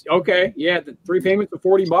 Vladix. Okay. Yeah, the 3 payments of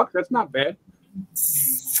 $40. That's not bad.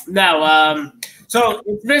 No, so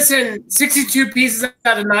it's missing 62 pieces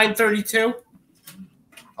out of 932.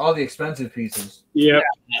 All the expensive pieces. Yeah.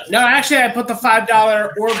 No, actually, I put the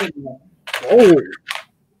 $5 Orb in there. Oh.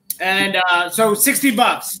 And so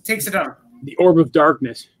 $60 takes it home. The Orb of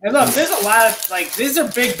Darkness. And look, there's a lot of, like, these are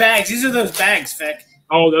big bags. These are those bags, Vic.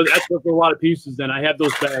 Oh, that's a lot of pieces then. I have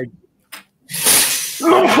those bags.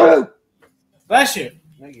 Bless you.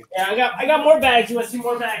 Thank you. Yeah, I got more bags. You want to see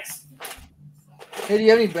more bags? Hey, do you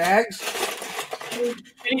have any bags?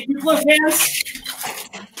 Any Duplo cans?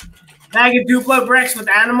 Bag of Duplo bricks with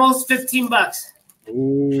animals, $15.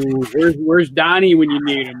 Ooh, where's Donnie when you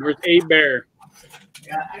need him? Where's A-Bear?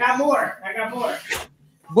 Yeah, I got more.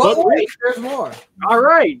 But wait, there's more. All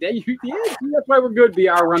right. That's why we're good,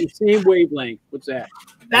 VR. We're on the same wavelength. What's that?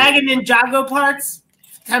 Bag of Ninjago parts,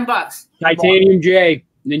 $10. Titanium J.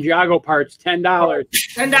 Ninjago parts, $10.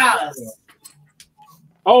 $10.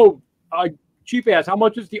 Oh, cheap ass. How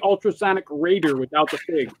much is the Ultrasonic Raider without the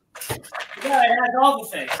fig? Yeah, it has all the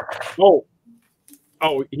things. Oh,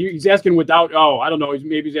 he's asking without. Oh, I don't know.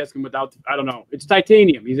 Maybe he's asking without. I don't know. It's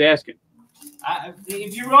titanium. He's asking.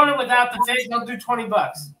 If you run it without the figs, I'll do $20.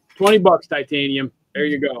 $20 titanium. There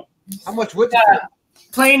you go. How much with the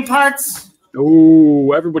Plain parts,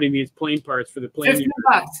 Ooh, everybody needs plane parts for the plane.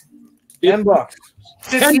 $15. $10. $10.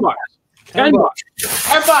 $10.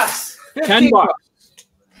 $10. $10.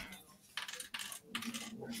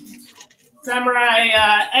 Samurai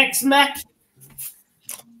X Mech,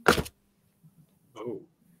 Oh.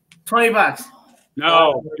 $20.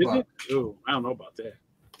 No, is it? Ooh, I don't know about that.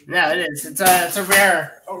 No, it is. It's a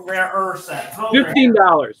rare set. $15.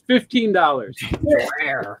 $15.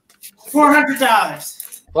 Rare.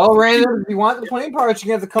 $400. Well, Random, if you want the plane parts, you're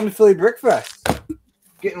going to have to come to Philly Brick Fest.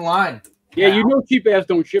 Get in line. Yeah, you know cheap ass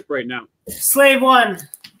don't ship right now. Slave 1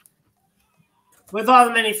 with all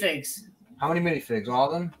the minifigs. How many minifigs? All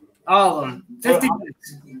of them? All of them. $50.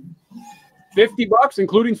 $50,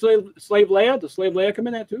 including Slave Leia. Does Slave Leia come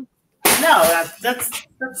in that too? No, that's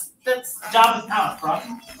Jabba's house, bro.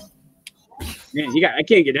 Man, I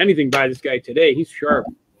can't get anything by this guy today. He's sharp.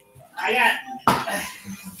 I got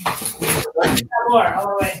more. Hold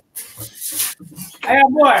on, wait. I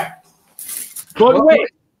got more. But wait.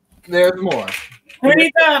 There's more. Who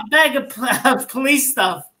needs a bag of police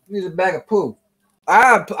stuff? Needs a bag of poo.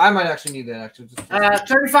 I might actually need that. Actually,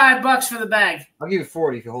 $35 for the bag. I'll give you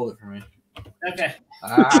 40 if you hold it for me. Okay.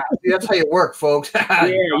 See, that's how you work, folks. Yeah,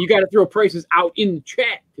 you got to throw prices out in the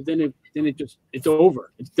chat because then it's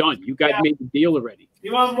over. It's done. You guys made the deal already.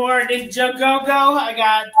 You want more Ninjago? I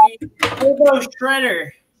got the Turbo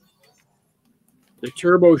Shredder. The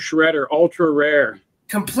Turbo Shredder, ultra rare.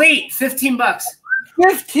 Complete, $15.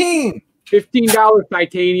 15. $15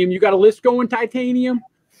 titanium. You got a list going, titanium?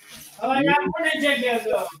 Oh, I got more Ninja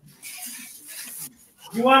though.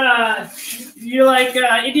 You like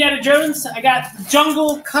Indiana Jones? I got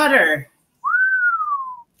Jungle Cutter.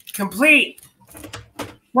 Complete.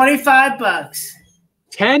 $25.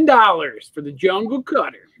 $10 for the Jungle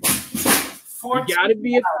Cutter. You gotta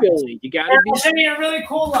be a Philly. You gotta be. I'll show you a really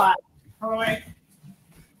cool lot. Oh wait.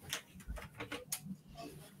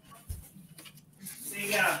 There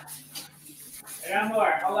you go. I got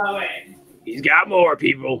more. Hold on, wait. He's got more,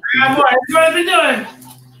 people. I got more. That's what I've been doing.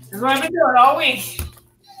 That's what I've been doing all week.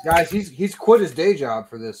 Guys, he's quit his day job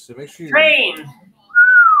for this, so make sure you Train.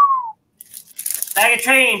 Bag of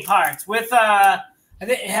train parts with I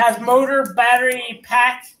think it has motor, battery,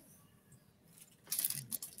 pack.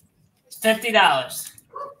 $50.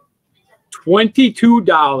 $22.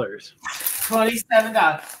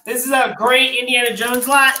 $27. This is a great Indiana Jones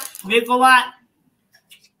lot, vehicle lot.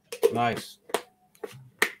 Nice.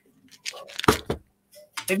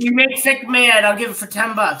 If you make thick mad, I'll give it for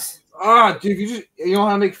 $10. Ah, dude, you don't know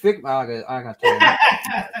how to make thick. I got to tell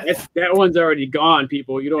you. That one's already gone,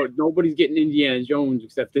 people. Nobody's getting Indiana Jones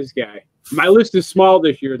except this guy. My list is small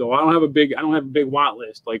this year, though. I don't have a big want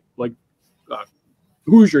list like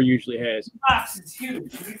Hoosier usually has. Box is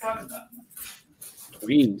huge. What are you talking about?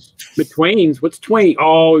 Twains. McTwains. What's Twain?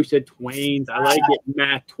 Oh, you said Twains. I like it.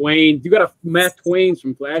 Matt Twain. You got a Matt Twains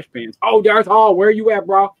from Flash Pants. Oh, Darth Hall. Where are you at,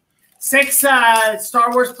 bro? 6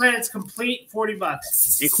 Star Wars planets complete, $40.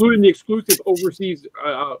 Including the exclusive overseas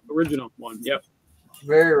original one. Yep.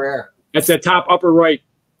 Very rare. That's that top upper right.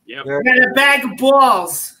 Yep. I got a bag of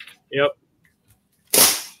balls. Yep.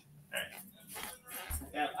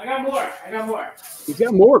 Yeah, I got more. He's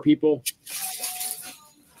got more, people.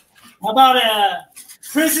 How about a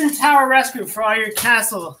prison tower rescue for all your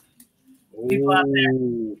castle people out there?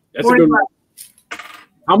 That's a good one.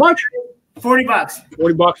 How much? $40.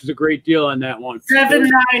 $40 is a great deal on that one.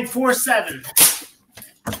 7947.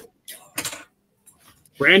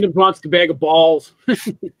 Brandon wants the bag of balls. And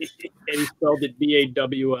he spelled it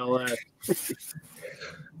BAWLS.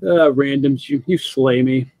 Randoms, you slay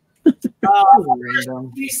me.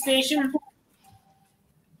 Police station.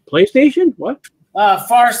 PlayStation? What?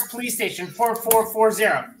 Forest Police Station, 4440.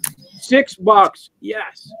 $6.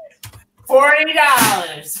 Yes.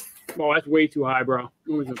 $40. Oh, that's way too high, bro.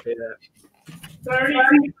 Nobody's gonna pay that.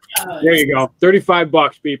 $30. There you go.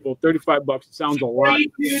 $35, people. $35. It sounds a lot.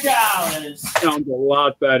 $32. Sounds a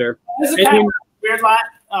lot better. This is kind of a weird lot.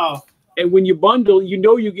 Oh. And when you bundle, you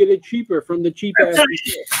get it cheaper from the cheap ass.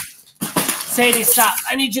 Sadie, stop.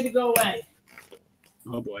 I need you to go away.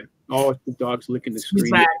 Oh boy. Oh, the dog's licking the screen.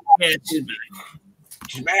 She's back. Yeah, she's back.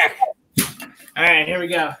 She's back. All right, here we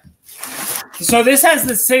go. So this has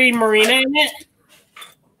the city marina in it.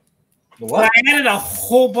 What? I added a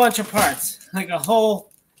whole bunch of parts, like a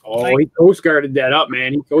whole. Oh, he coast guarded that up,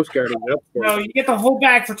 man. He coast guarded it up. No, you get the whole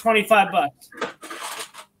bag for $25.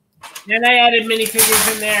 And I added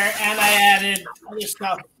minifigures in there, and I added other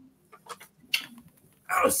stuff.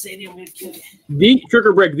 Oh, Sadie, I'm gonna kill you. The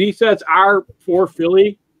Trigger Brick, these sets are for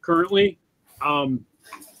Philly currently.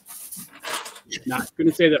 Not going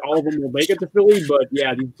to say that all of them will make it to Philly, but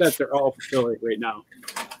yeah, these sets are all for Philly right now.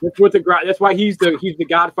 That's why he's the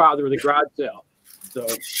godfather of the garage sale. So,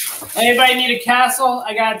 anybody need a castle?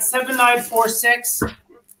 I got 7946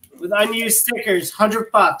 with unused stickers,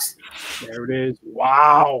 $100. There it is.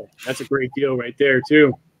 Wow, that's a great deal right there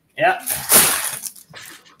too. Yep.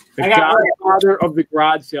 The godfather of the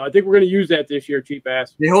garage sale. I think we're going to use that this year, cheap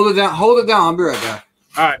ass. Hey, hold it down. Hold it down. I'll be right back.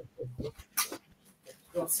 All right.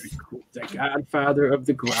 The godfather of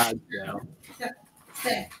the garage sale.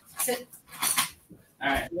 Sit. All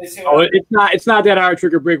right. Oh, it's not that hard,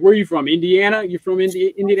 Trigger Brick. Where are you from? Indiana? You from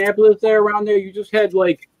Indianapolis? There, around there? You just had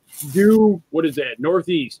what is that?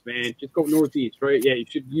 Northeast, man. Just go northeast, right? Yeah,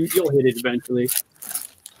 you'll hit it eventually.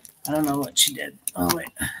 I don't know what she did. Oh wait.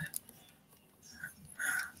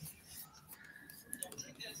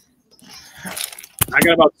 I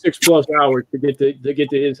got about 6+ hours to get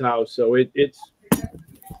to his house, so it's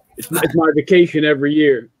my vacation every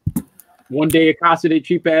year. One day at Casa de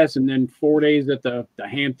Cheap Ass, and then 4 days at the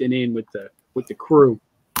Hampton Inn with the crew.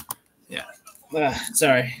 Yeah.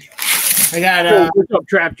 Sorry. I got. What's up,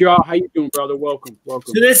 Trap Jaw? How you doing, brother? Welcome. So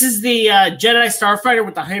this is the Jedi Starfighter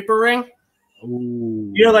with the hyper ring.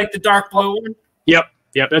 Ooh. You know, like the dark blue one. Yep.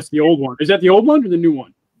 That's the old one. Is that the old one or the new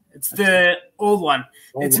one? It's the old one.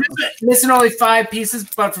 It's missing only 5 pieces,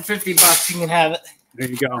 but for $50 you can have it. There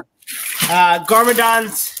you go.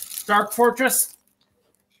 Garmadon's Dark Fortress.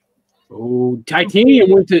 Oh,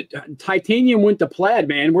 Titanium went to Plaid,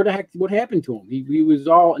 man. Where the heck? What happened to him? He was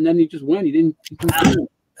all, and then he just went. He didn't.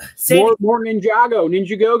 More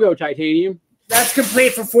Ninjago, Titanium. That's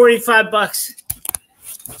complete for $45.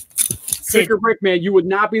 Tricker Brick, man, you would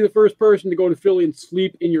not be the first person to go to Philly and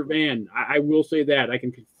sleep in your van. I will say that. I can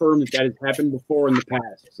confirm that has happened before in the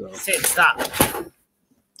past. So Stop.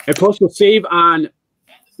 And plus, you'll save on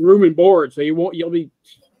room and board, so you'll be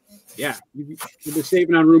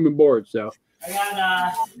saving on room and board. So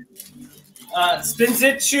I got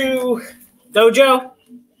Spinzitsu Dojo.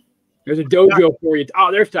 There's a dojo for you.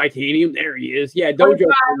 Oh, there's Titanium. There he is. Yeah, dojo.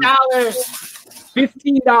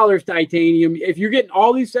 $15 Titanium. If you're getting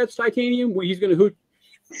all these sets Titanium, he's going to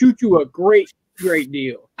shoot you a great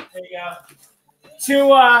deal. There you go. Two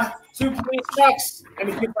police trucks. I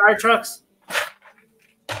mean, 2 fire trucks.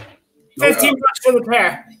 $15 for the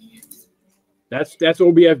pair. That's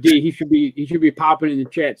OBFD. He should be popping in the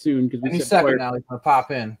chat soon because any second now he's gonna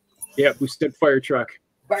pop in. Yep, we said fire truck.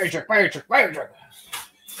 Fire truck.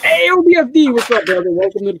 Hey OBFD, what's up, brother?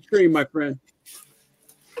 Welcome to the stream, my friend.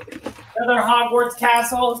 Another Hogwarts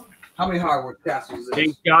castle. How many Hogwarts castles is this?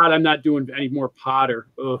 Thank God I'm not doing any more Potter.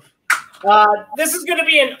 Ugh. This is gonna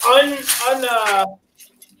be an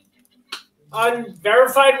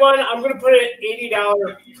unverified one. I'm gonna put an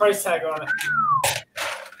 $80 price tag on it.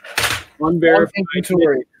 Unverified.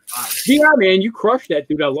 Yeah, man, you crushed that,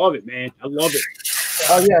 dude. I love it, man. I love it.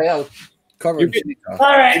 Oh yeah. Covered.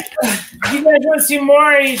 All right. You guys want to see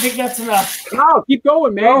more, or you think that's enough? No, keep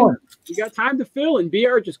going, man. You got time to fill, and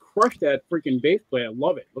BR just crushed that freaking bass play. I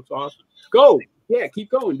love it. Looks awesome. Go. Yeah, keep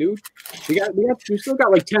going, dude. We still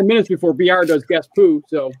got like 10 minutes before BR does guess poo.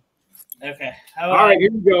 So. Okay. All right, here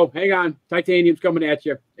you go. Hang on. Titanium's coming at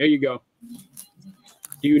you. There you go.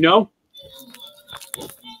 Do you know?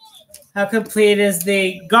 How complete is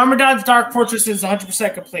the Garmadon's Dark Fortress? Is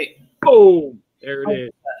 100% complete. Boom. There it is.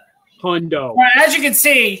 Hundo. Right, as you can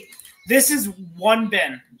see, this is one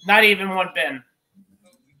bin, not even one bin.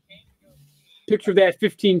 Picture that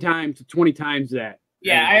 15 times to 20 times that.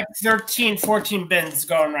 Yeah, I have 13, 14 bins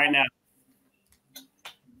going right now.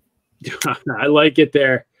 I like it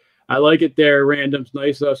there. Randoms.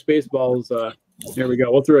 Nice Spaceballs. There we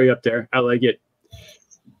go. We'll throw you up there. I like it.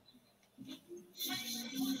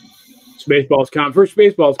 First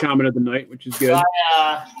Spaceballs comment of the night, which is good.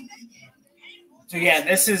 So yeah,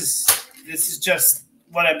 this is just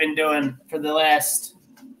what I've been doing for the last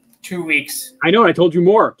 2 weeks. I know. I told you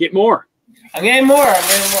more. Get more. I'm getting more.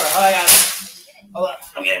 Hold on.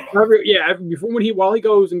 I'm getting more. While he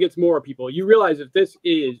goes and gets more people, you realize that this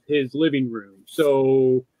is his living room.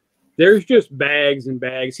 So there's just bags and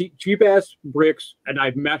bags. Cheap ass bricks, and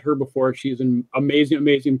I've met her before. She's an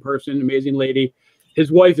amazing person, amazing lady.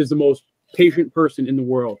 His wife is the most patient person in the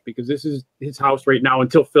world because this is his house right now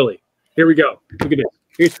until Philly. Here we go. Look at this.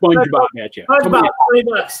 Here's SpongeBob at you. SpongeBob,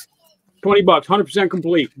 $20. $20, 100%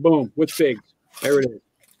 complete. Boom, with figs. There it is.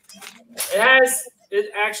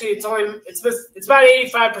 It's about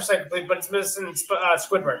 85% complete, but it's missing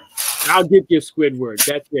Squidward. I'll give you Squidward.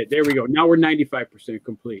 That's it. There we go. Now we're 95%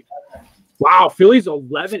 complete. Wow, Philly's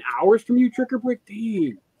 11 hours from you, Tricker Brick.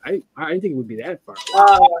 Dang. I didn't think it would be that far.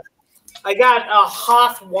 I got a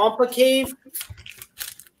Hoth Wampa Cave.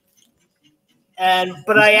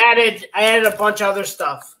 But I added a bunch of other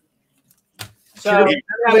stuff. So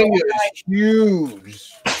thing is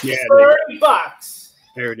huge. Yeah, $30.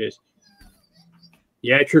 There it is.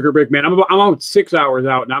 Yeah, Trigger Brick, man. I'm about 6 hours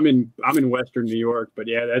out, and I'm in Western New York. But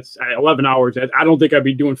yeah, that's 11 hours. I don't think I'd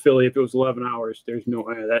be doing Philly if it was 11 hours. There's no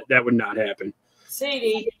that would not happen.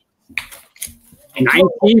 Sadie.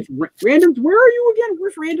 19 randoms. Where are you again?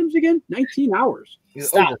 Where's randoms again? 19 hours.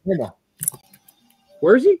 He's in Oklahoma.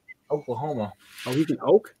 Where is he? Oklahoma. Oh, he's in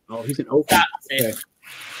Oak. Oh, he's in Oak. Okay.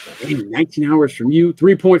 19 hours from you.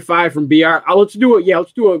 3.5 from BR. Let's do it. Yeah,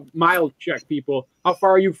 let's do a mile check, people. How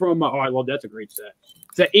far are you from? I love that's a great set.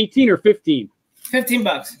 Is that 18 or 15?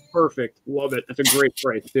 $15. Perfect. Love it. That's a great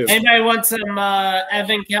price too. Anybody want some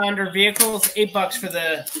Evan Calendar vehicles? $8 for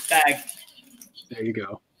the bag. There you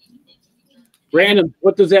go. Random.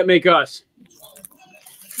 What does that make us?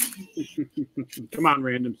 Come on,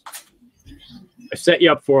 randoms. I set you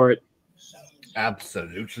up for it.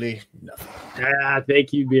 Absolutely nothing.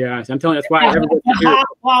 Thank you, BS. I'm telling you, that's why everybody's here.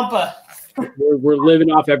 Wampa. We're living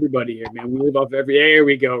off everybody here, man. We live off every. There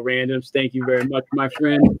we go, randoms. Thank you very much, my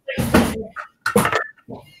friend.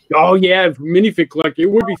 Oh yeah, minifig collector. It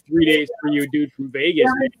would be 3 days for you, dude, from Vegas.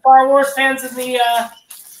 Star Wars fans in the.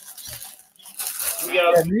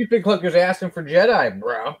 Minifig collector's asking for Jedi,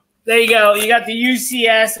 bro. There you go. You got the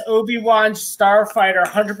UCS Obi-Wan Starfighter,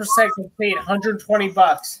 100% complete,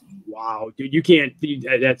 $120. Wow, dude, you can't.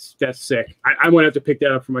 That's sick. I'm gonna have to pick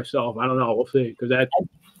that up for myself. I don't know. We'll see because that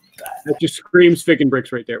just screams Fick and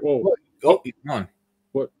Bricks right there. Whoa. Oh, come on.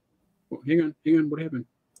 What? Hang on. What happened?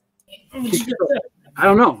 I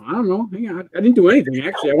don't know. Hang on. I didn't do anything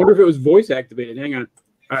actually. I wonder if it was voice activated. Hang on.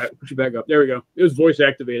 All right, push it back up. There we go. It was voice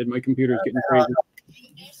activated. My computer's getting crazy.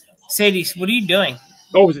 Sadie, what are you doing?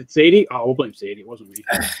 Oh, was it Sadie? Oh, we'll blame Sadie. It wasn't me.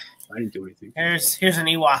 I didn't do anything. Here's an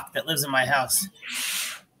Ewok that lives in my house.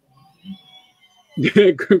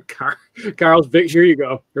 Carl's big. Here you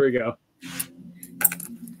go. Here we go.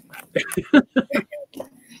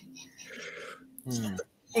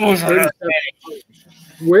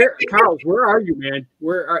 Where, Carl? Where are you, man?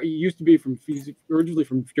 Where are you? Used to be originally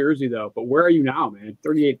from Jersey, though. But where are you now, man?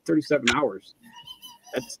 37 hours.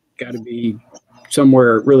 That's got to be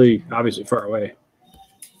somewhere really, obviously far away.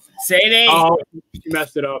 Sadie. Oh, you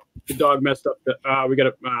messed it up. The dog messed up. We got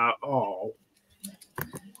to. Oh,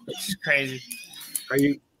 it's crazy. Are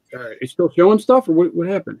you? Are you still showing stuff, or what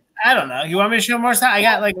happened? I don't know. You want me to show more stuff? I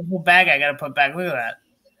got like a whole bag I got to put back. Look at that.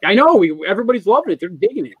 I know. Everybody's loving it. They're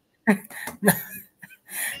digging it.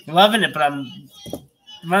 Loving it, but I'm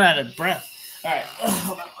running out of breath. All right.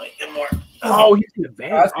 Hold on. Wait, get more. Oh, he's in the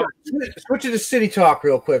bag. Switch it to City Talk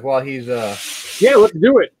real quick while he's Yeah, let's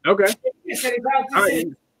do it. Okay. All right.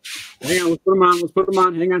 Hang on. Let's put them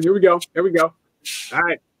on. Hang on. Here we go. All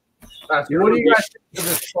right. What do you guys think of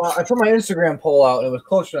this? I put my Instagram poll out and it was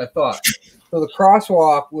closer than I thought. So the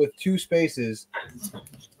crosswalk with 2 spaces,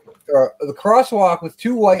 or the crosswalk with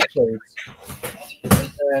 2 white plates,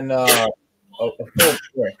 and a full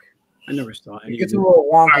brick. I never saw it. It gets a little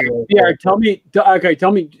wonky. Right. Yeah, tell me.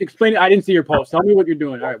 Explain it. I didn't see your post. Tell me what you're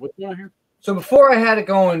doing. All right, what's going on here? So before I had it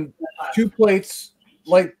going 2 plates,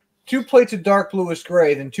 like 2 plates of dark bluish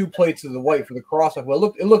gray, then 2 plates of the white for the crosswalk.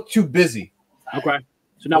 Well, it looked too busy. Okay.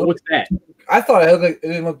 So now what's that? I thought it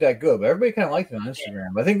didn't look that good, but everybody kind of liked it on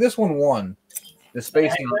Instagram. I think this one won. The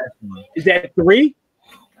spacing on this one. Is that 3?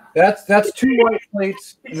 That's 2 white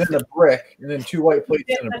plates and then a brick, and then 2 white plates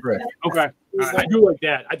and a brick. Okay. I do like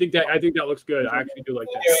that. I think that looks good. I actually do like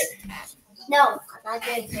that. No, not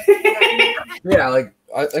good. Yeah, like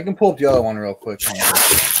I can pull up the other one real quick. So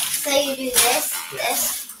you do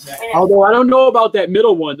this. Although I don't know about that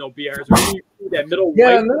middle one though, BR. Is there any that middle?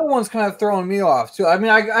 Yeah, white? the middle one's kind of throwing me off too. I mean,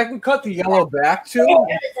 I can cut the yellow back too.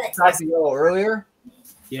 Cut the yellow earlier.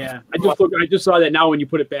 Yeah, I just saw that now when you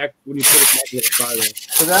put it back a little farther.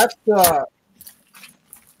 So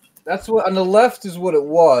that's what on the left is what it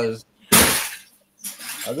was.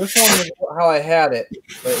 This one is how I had it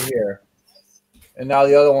right here, and now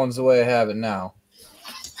the other one's the way I have it now.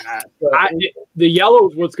 The yellow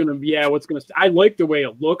is what's gonna be. Yeah, I like the way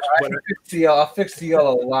it looks, but I'll fix the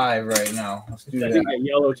yellow live right now. Let's do that. I think that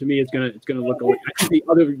yellow to me is gonna look. I think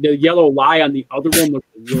the yellow lie on the other one looks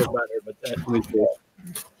a little better, but that's really cool.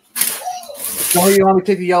 So you want me to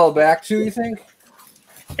take the yellow back too? You think?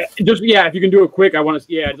 Just if you can do it quick. I want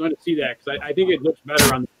to. Yeah, I want to see that because I think it looks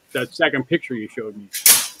better on the second picture you showed me.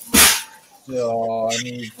 So I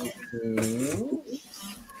need to.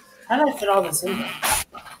 How do I fit all this in there?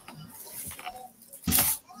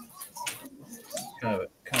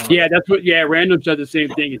 Yeah, that's what. Yeah, Random said the same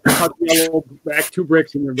thing. It's cut the yellow back 2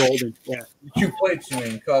 bricks and you're golden. Yeah, 2 plates. I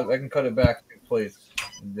can cut it back 2 plates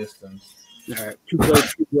in distance. All right, 2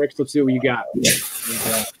 plates, 2 bricks. Let's see what you got. Yeah.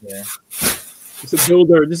 It's a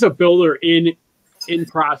builder. This is a builder in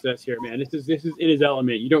process here, man. This is in his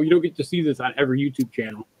element. You don't get to see this on every YouTube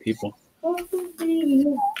channel, people.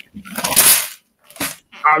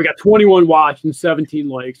 We got 21 watch and 17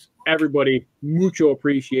 likes. Everybody, mucho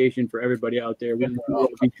appreciation for everybody out there. We love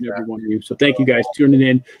each and every one of you. So thank you guys tuning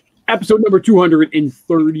in. Episode number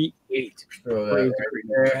 238. Right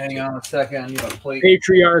there. Hang on a second. I need a plate.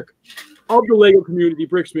 Patriarch of the Lego community,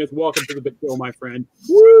 Bricksmith. Welcome to the big show, my friend.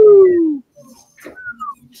 Woo!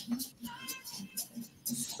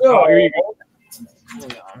 So here you go.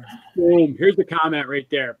 Boom. Here's the comment right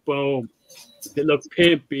there. Boom. It looks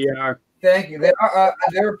pimp, BR. Thank you.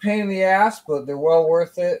 They're a pain in the ass, but they're well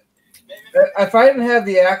worth it. If I didn't have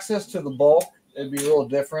the access to the bulk, it'd be a little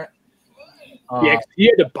different. Yeah, he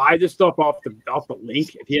had to buy this stuff off the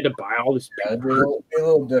link. If he had to buy all this, it'd be a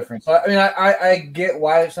little different. So, I mean, I get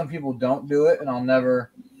why some people don't do it, and I'll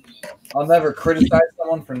never criticize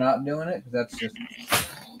someone for not doing it because that's just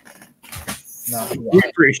not. We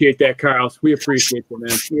appreciate that, Carl. We appreciate it,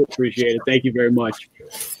 man. We appreciate it. Thank you very much.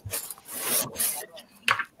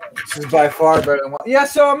 This is by far better than one. Yeah,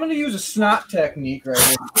 so I'm going to use a snot technique right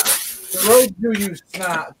here. The roads do use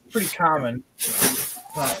snot. It's pretty common.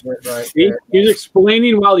 Right He's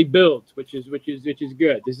explaining while he builds, which is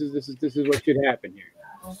good. This is what should happen here.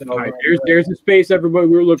 So All right, there's the space everybody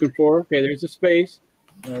we were looking for. Okay, there's the space.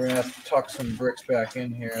 we're going to have to tuck some bricks back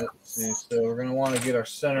in here. Let's see. So we're going to want to get our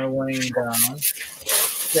center lane down.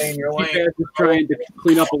 Stay in your lane. He's just trying to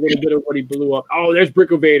clean up a little bit of what he blew up. Oh, there's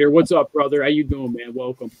Brickovator. What's up, brother? How you doing, man?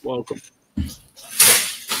 Welcome.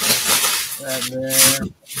 That there.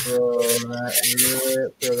 Throw that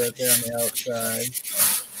here. Throw that there on the outside.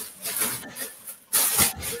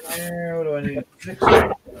 There. What do I need to fix?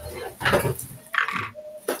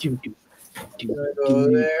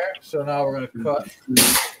 Go there. So now we're going to cut.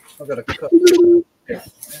 I've got to cut.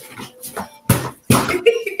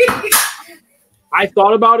 I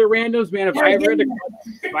thought about it, randoms, man. If I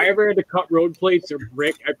ever had to cut road plates or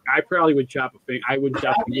brick, I probably would chop a finger. I would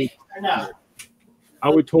definitely. I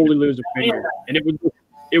would totally lose a finger, and it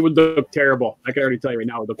would look terrible. I can already tell you right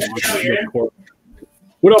now. It would look awesome.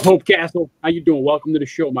 What up, Hope Castle? How you doing? Welcome to the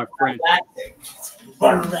show, my friend.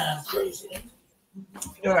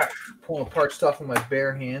 Pulling apart stuff with my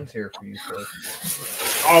bare hands here for you, sir.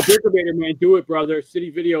 Oh, Brickovator, man, do it, brother.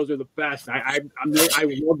 City videos are the best. I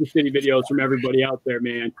love the city videos from everybody out there,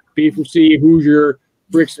 man. B4C, Hoosier,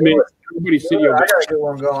 Bricksmith, everybody's city. I gotta get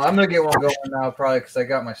one going. I'm gonna get one going now, probably because I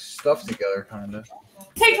got my stuff together, kind of.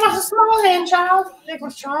 Take my small hand, child. Take my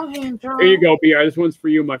strong hand, child. There you go, BR. This one's for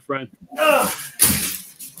you, my friend.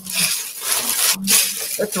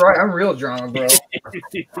 That's right. I'm real drama, bro.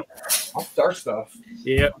 I'll start stuff.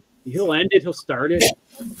 Yep. He'll end it. He'll start it.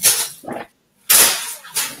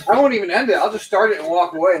 I won't even end it. I'll just start it and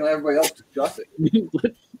walk away and let everybody else discuss it.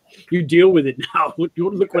 You deal with it now. Look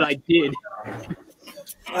what I did.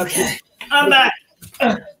 Okay. I'm back.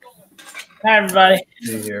 Hi, everybody.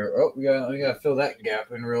 See here. Oh, we gotta fill that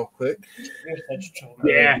gap in real quick.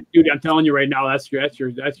 Yeah, dude, I'm telling you right now, that's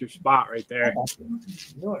your spot right there.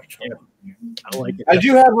 Yeah. I like it.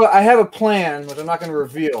 I have a plan, which I'm not going to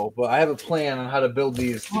reveal, but I have a plan on how to build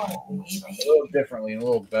these a little differently and a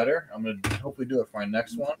little better. I'm going to hopefully do it for my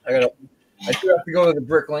next one. I do have to go to the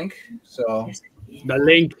brick link. So The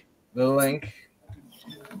link.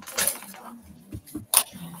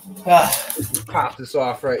 Pop this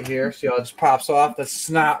off right here. See how it just pops off? That's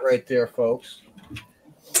snot right there, folks.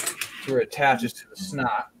 That's where it attaches to the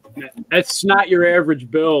snot. That's not your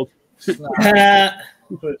average build. Snot.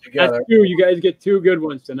 Put it together. That's two. You guys get two good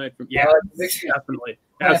ones tonight. Definitely.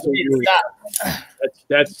 Absolutely.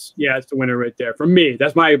 That's the winner right there. From me.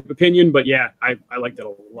 That's my opinion, but yeah, I like that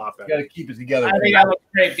a lot better. You got to keep it together. I think I look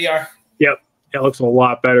great, BR. Yep. That looks a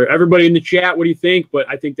lot better. Everybody in the chat, what do you think? But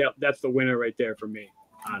I think that's the winner right there for me,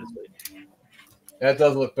 honestly. That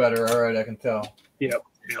does look better. All right, I can tell. Yep.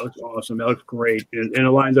 That looks awesome. That looks great. And it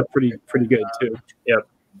lines up pretty good too. Yep.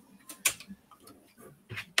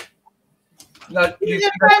 Now, you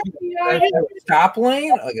stop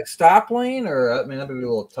lane? Like a stop lane? Or, I mean, that'd be a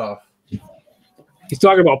little tough. He's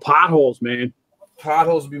talking about potholes, man.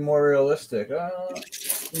 Potholes would be more realistic. I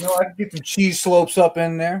could get some cheese slopes up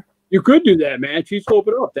in there. You could do that, man. Cheese slope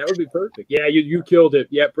it up. That would be perfect. Yeah, you killed it.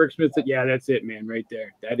 Yeah, Bricksmith. Yeah, that's it, man. Right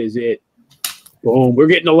there. That is it. Boom. You're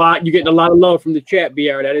getting a lot of love from the chat,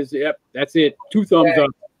 BR. That is, yep. That's it. 2 thumbs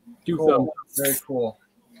up. Two thumbs up. Very cool.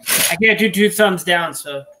 I can't do 2 thumbs down,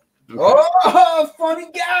 so. Okay. Oh, funny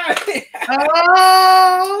guy.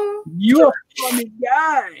 Oh, You a funny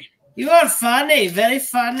guy. you are funny. Very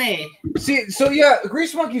funny. See, so yeah,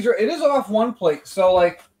 Grease Monkeys it is off one plate. So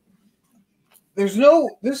like this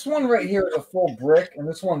one right here is a full brick and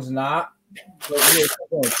this one's not. So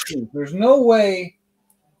there's no way,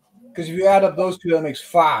 because if you add up those two, that makes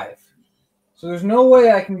 5. So there's no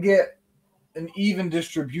way I can get an even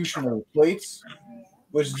distribution of the plates,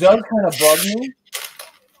 which does kind of bug me.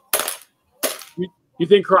 You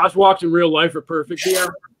think crosswalks in real life are perfect,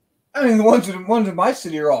 BR? I mean, the ones in my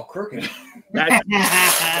city are all crooked.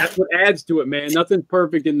 That's what adds to it, man. Nothing's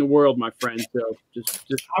perfect in the world, my friend. So just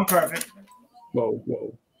I'm perfect.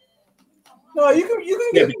 whoa. No, you can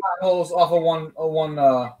get potholes off of one.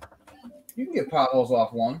 You can get potholes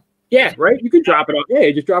off one. Yeah, right. You could drop it off. Yeah,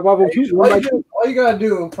 just drop off of 2. All you gotta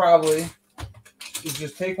do probably is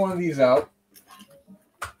just take one of these out.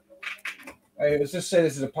 Hey, let's just say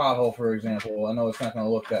this is a pothole, for example. I know it's not going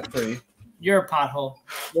to look that pretty. You're a pothole.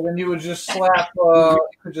 But then you would just slap.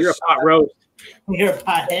 You're a pot roast. You're a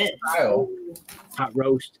pothead. Tile. Hot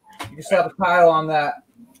roast. You can slap a tile on that.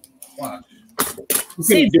 Watch.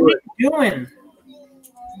 See, do what it. are you doing?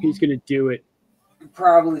 He's gonna do it.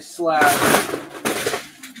 Probably slap.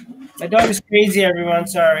 My dog is crazy, everyone.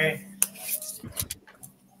 Sorry.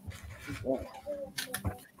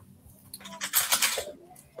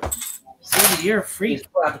 See, you're a freak.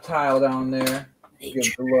 Slap a tile down there. Give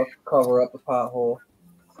it a look. Cover up the pothole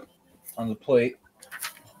on the plate.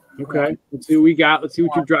 Okay. Let's see what we got. Let's see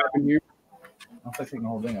what you're dropping here. I'll take the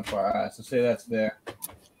whole thing apart. All right, so say that's there.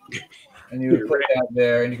 And you would put that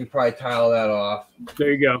there, and you could probably tile that off.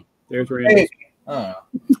 There you go. There's Randy. Hey, I don't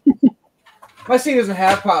know. My city doesn't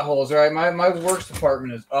have potholes, right? My works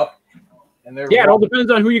department is up, and they're it all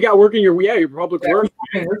depends on who you got working your public works.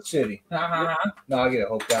 Which city? No, I get it.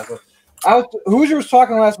 Hope that's what. Hoosier was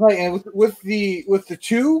talking last night, and with the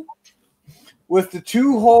two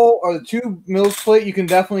hole or the two mills plate, you can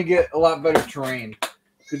definitely get a lot better terrain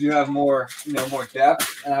because you have more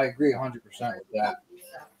depth. And I agree 100% with that.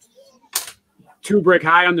 2 brick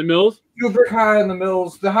high on the mills. 2 brick high on the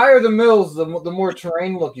mills. The higher the mills, the more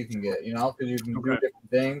terrain look you can get. Because you can do different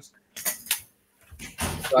things.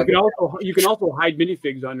 So you can also hide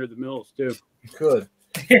minifigs under the mills too. You could.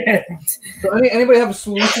 So anybody have a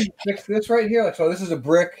solution to fix this right here? Like, so this is a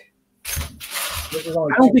brick. This is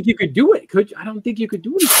only I don't think you could do it. I don't think you could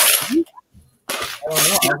do it. I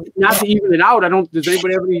don't know. Not to even it out. Does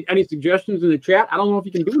anybody have any suggestions in the chat? I don't know if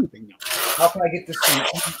you can do anything now. How can I get this thing?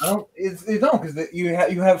 I don't. Because you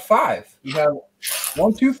have 5. You have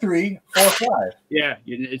 1, 2, 3, 4, 5. Yeah,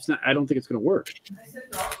 it's not. I don't think it's going to work.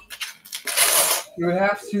 You would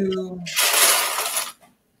have to.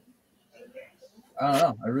 I don't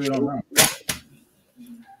know. I really don't know.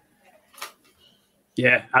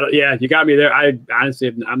 Yeah, you got me there. I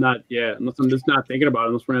honestly, I'm not. Yeah, unless I'm just not thinking about it.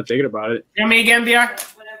 Unless we're not thinking about it. Hear me again, BR?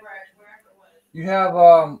 You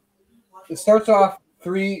have it starts off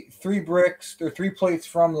 3 bricks. There are 3 plates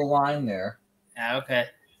from the line there. Yeah, okay,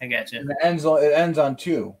 I got you. And it ends on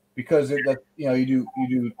 2 because you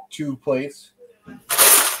do 2 plates.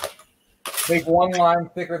 Make one line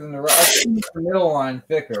thicker than the rest. The middle line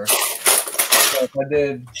thicker. So if I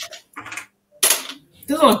did,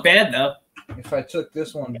 Doesn't look bad though. if I took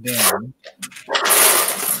this one down,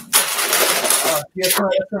 it's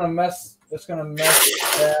gonna mess. It's gonna mess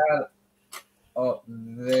that up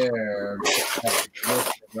there.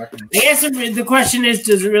 The question is,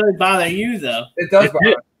 does it really bother you though? It does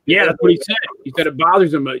bother. Yeah, that's what he said. He said it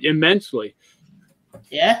bothers him immensely.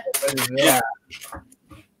 Yeah. Yeah.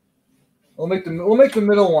 We'll make the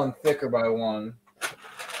middle one thicker by 1.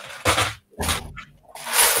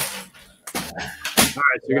 All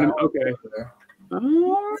right, so you're gonna okay.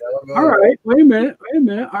 All right. Wait a minute.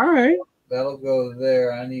 All right. That'll go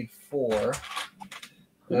there. I need 4.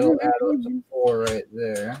 That'll add up to 4 right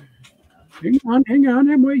there. Hang on.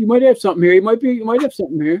 You might have something here. You might have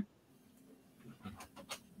something here.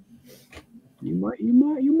 You might.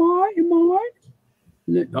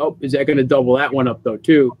 Oh, is that gonna double that one up though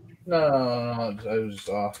too? No, I was just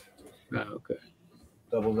off. Oh, okay.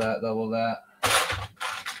 Double that.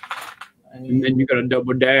 And then you got to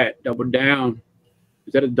double down.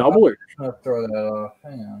 Is that a double or? I'm gonna throw that off.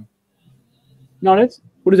 Hang on. No,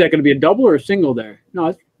 what is that going to be, a double or a single there?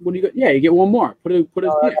 No, what do you got? Yeah, you get one more. Put it.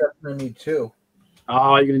 I'm gonna need 2.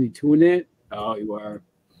 Oh, you're gonna need 2 in that. Oh, you are.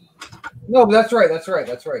 No, but that's right.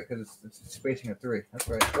 Because it's spacing at 3. That's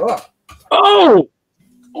right. Go up. Oh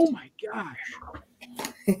my gosh.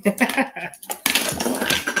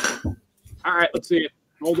 All right, let's see it.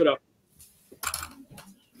 Hold it up.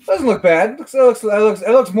 Doesn't look bad. It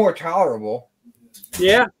looks more tolerable.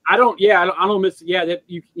 Yeah, I don't miss. Yeah,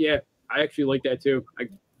 I actually like that too.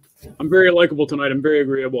 I'm very likable tonight. I'm very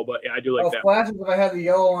agreeable, but yeah, I do like that. Flashes if I had the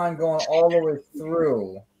yellow line going all the way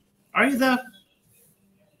through. Are you though?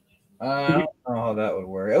 I don't know how that would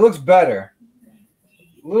work. It looks better.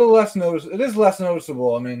 A little less noticeable. It is less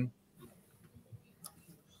noticeable. I mean,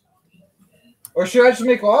 or should I just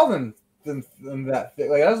make all of them that thick?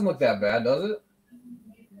 Like, it doesn't look that bad, does it?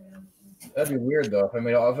 That'd be weird though.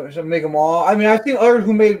 If I should make them all. I mean, I've seen others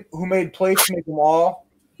who made plates make them all.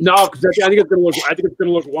 No, because I think it's gonna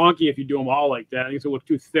look wonky if you do them all like that. I think it's gonna look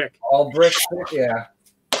too thick. All brick thick, yeah.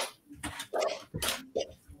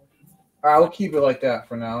 All right, we'll keep it like that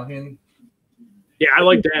for now. Yeah, I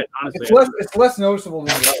like that. Honestly, it's less noticeable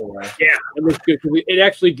than the other way. Yeah, it looks good because it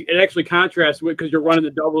actually contrasts with, because you're running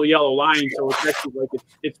the double yellow line, so it's actually like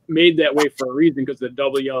it's made that way for a reason, because the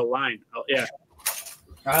double yellow line. Oh, yeah.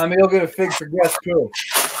 Maybe you'll get a fig for guest too.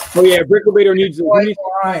 Oh yeah, Bricklebator needs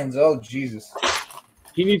lines. Oh Jesus.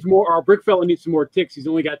 He needs more. Our brick fella needs some more ticks. He's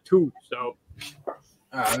only got 2, so. All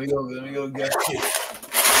right, let me go get it.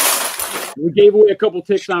 We gave away a couple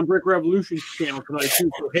ticks on Brick Revolution's channel tonight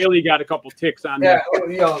too. So Haley got a couple ticks on that.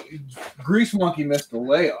 Yeah, Grease Monkey missed the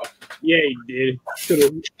layup. Yeah, he did.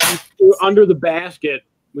 He under the basket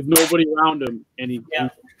with nobody around him, and he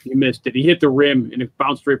missed it. He hit the rim, and it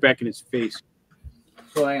bounced right back in his face.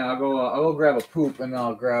 So hang on, I'll go grab a poop, and then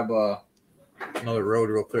I'll grab another road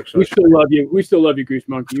real quick. So We still love you. We still love you, Grease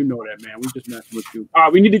Monkey. You know that, man. We just messing with you.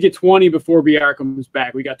 We need to get 20 before BR comes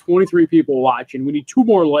back. We got 23 people watching. We need 2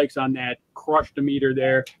 more likes on that. Crush the meter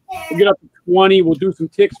there. We'll get up to 20. We'll do some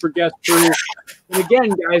ticks for Guest Poo. And again,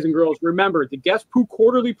 guys and girls, remember the Guest Poo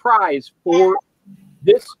quarterly prize for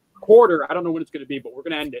this quarter. I don't know when it's going to be, but we're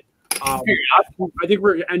going to end it. I think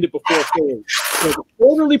we're going to end it before Philly. So the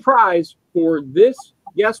quarterly prize for this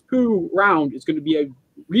Guest Poo round is going to be a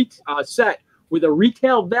set with a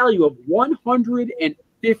retail value of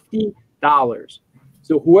 $150.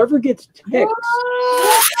 So whoever gets ticks,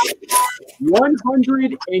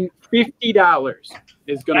 $150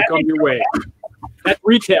 is going to come your way. That's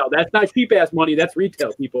retail. That's not cheap ass money. That's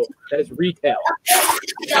retail, people. That is retail.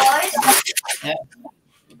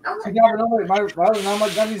 My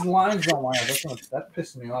got these lines on my that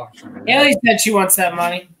pissed me off. Haley said she wants that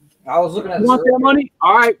money. I was looking at You want that money?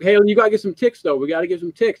 All right, Haley, you got to get some ticks, though. We got to get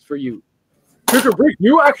some ticks for you. Tricker Brick,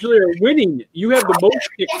 you actually are winning. You have the most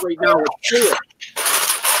ticks right now with 4.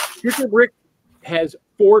 Tricker Brick has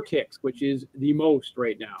 4 ticks, which is the most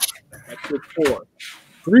right now. That's with 4.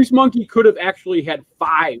 Grease Monkey could have actually had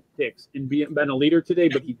 5 ticks and been a leader today,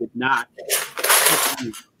 but he did not.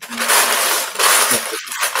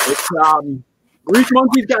 It's Grease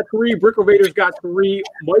Monkey's got 3, Brickovator's got 3,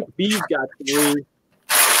 Mike B's got 3.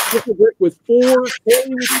 Tricker Brick with 4,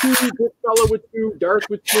 Haley with 2, Brickfella with 2, Darth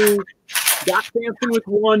with 2, Doc Sampson with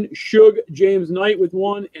 1, Shug James Knight with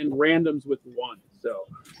 1, and Randoms with 1. So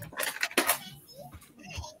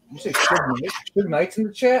you say Shug Knight's in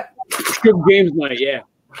the chat? Shug James Knight, yeah.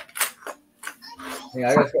 Yeah,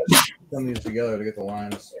 I guess I got some of these together to get the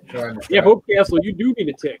lines. Yeah, Hope Castle, you do need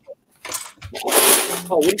a tick.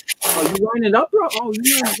 Oh, you lining up, bro? Oh,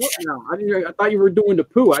 you lining up now? I thought you were doing the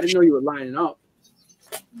poo. I didn't know you were lining up.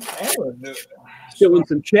 Still in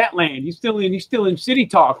some chat land. He's still in City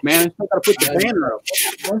Talk, man. I still gotta put the banner up.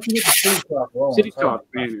 Once you get the City Talk rolling, City Talk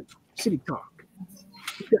banner. City Talk.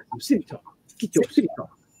 City Talk. Get your City Talk.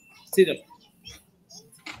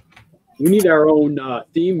 We need our own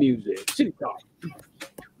theme music. City Talk.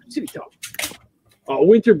 City Talk.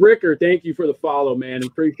 Winter Bricker, thank you for the follow, man.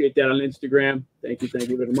 Appreciate that on Instagram. Thank you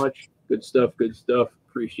very much. Good stuff.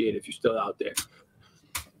 Appreciate it if you're still out there.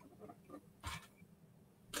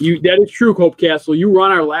 That is true, Hope Castle. You were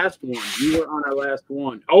on our last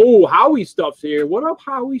one. Oh, Howie Stuff's here. What up,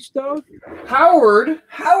 Howie Stuff?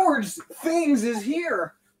 Howard's Things is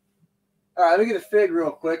here. All right, let me get a fig real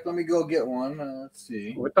quick. Let me go get one. Let's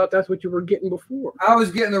see. Oh, I thought that's what you were getting before. I was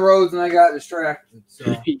getting the roads and I got distracted.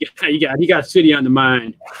 So. he got City on the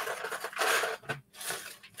mind.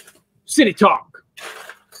 City Talk.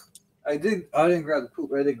 I didn't grab the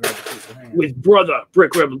poop. I did grab the poop. With brother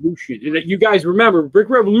Brick Revolution. And you guys remember, Brick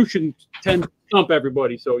Revolution tends to stump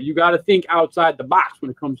everybody. So you got to think outside the box when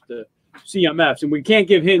it comes to CMFs. And we can't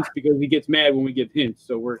give hints because he gets mad when we give hints.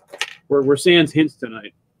 So we're sans hints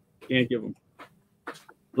tonight. Can't give them.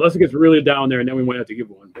 Unless it gets really down there, and then we might have to give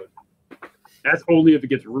one. But that's only if it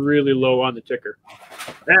gets really low on the ticker.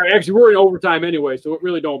 Actually, we're in overtime anyway, so it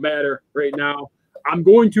really don't matter right now. I'm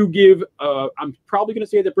going to give I'm probably going to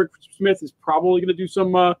say that Brick Smith is probably going to do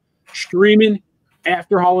some streaming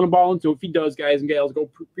after Hauling and Balling. So if he does, guys and gals,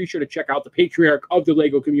 be sure to check out the patriarch of the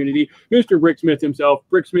Lego community, Mr. Brick Smith himself.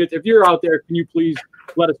 Brick Smith, if you're out there, can you please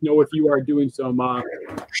let us know if you are doing some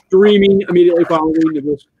streaming immediately following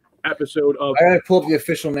this episode of... I got to pull up the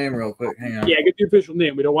official name real quick. Hang on. Yeah, get the official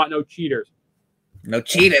name. We don't want no cheaters. No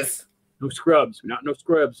cheaters. No scrubs. Not no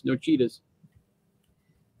scrubs. No cheetahs.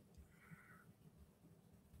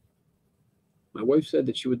 My wife said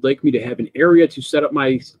that she would like me to have an area to set up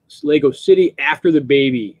my Lego city after the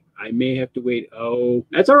baby. I may have to wait. Oh,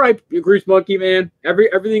 that's all right, Grease Monkey, man.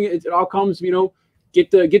 Everything, it all comes,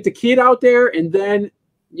 get the kid out there, and then,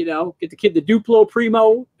 get the kid the Duplo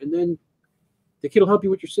Primo, and then the kid will help you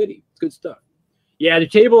with your city. It's good stuff. Yeah, the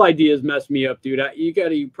table ideas messed me up, dude.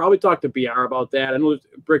 You probably talk to BR about that. I know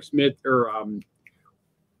Brick Smith or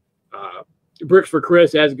Bricks for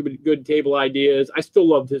Chris has good table ideas. I still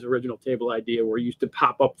loved his original table idea where he used to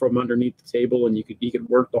pop up from underneath the table and you could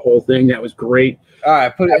work the whole thing. That was great. All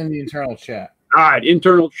right, put it in the internal chat. All right,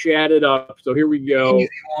 internal chat it up. So here we go. Easy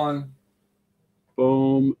one.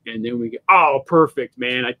 Boom, and then we get perfect,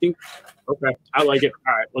 man. I think okay, I like it.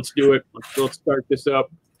 All right, let's do it. Let's start this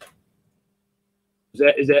up.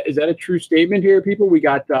 Is that a true statement here, people? We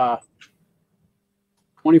got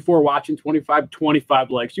 24 watching, 25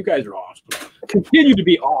 likes. You guys are awesome. Continue to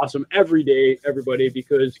be awesome every day, everybody,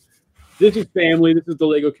 because this is family. This is the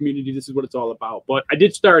Lego community. This is what it's all about. But I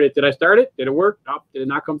did start it. Did I start it? Did it work? Oh, did it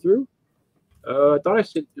not come through? I thought I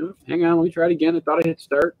said, hang on, let me try it again. I thought I hit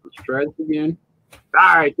start. Let's try this again.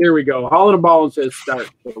 All right, there we go. Hauling a ball and says start.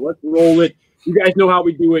 So let's roll it. You guys know how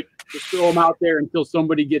we do it. Just throw them out there until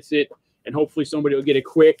somebody gets it, and hopefully somebody will get it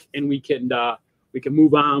quick, and we can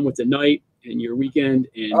move on with the night and your weekend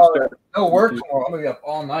and start. No work tomorrow. I'm gonna be up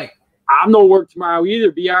all night. I'm no work tomorrow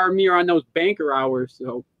either. BR and me are on those banker hours,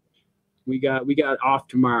 so we got off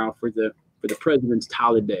tomorrow for the president's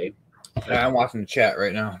holiday. I'm watching the chat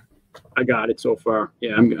right now. I got it so far.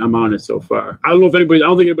 Yeah, I'm on it so far. I don't think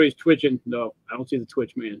anybody's twitching. No, I don't see the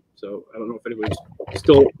Twitch man. So I don't know if anybody's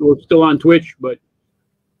still on Twitch, but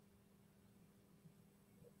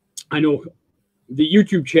I know the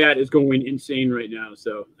YouTube chat is going insane right now.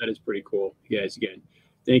 So that is pretty cool. You guys, again,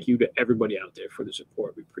 thank you to everybody out there for the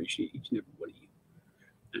support. We appreciate each and every one of you.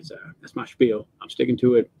 That's my spiel. I'm sticking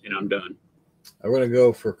to it, and I'm done. I'm gonna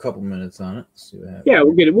go for a couple minutes on it. See what happens. Yeah,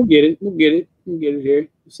 we'll get it here.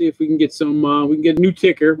 Let's see if we can get some. We can get a new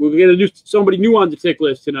ticker. We'll get somebody new on the tick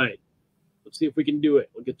list tonight. Let's see if we can do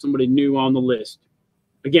it. We'll get somebody new on the list.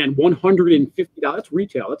 Again, $150. That's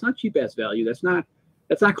retail. That's not cheap ass value. That's not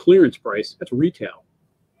clearance price. That's retail.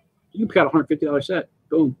 You got a $150 set.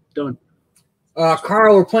 Boom, done.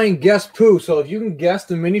 Carl, we're playing Guess Poo. So if you can guess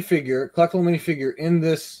the collectible minifigure in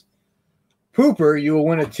this pooper, you will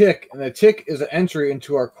win a tick, and the tick is an entry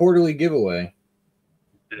into our quarterly giveaway.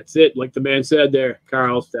 That's it, like the man said there,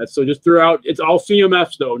 Carl. So just throughout. It's all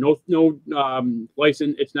CMFs though. No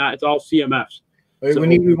license. It's not. It's all CMFs. Wait, so,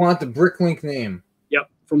 we want the Bricklink name. Yep,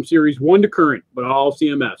 from series 1 to current, but all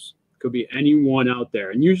CMFs. Could be anyone out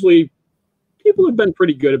there, and usually people have been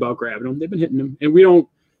pretty good about grabbing them. They've been hitting them, and we don't.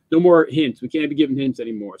 No more hints. We can't be giving hints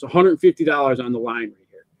anymore. It's $150 on the line right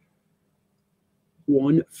here.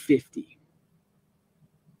 $150.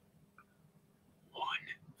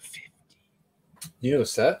 You know the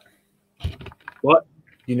set? What?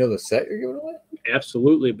 You know the set you're giving away?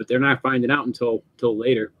 Absolutely, but they're not finding out until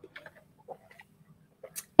later.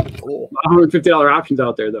 Cool. A lot of $150 options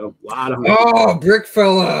out there, though. A lot of. Oh, Brick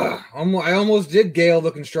Fella! I almost did Gail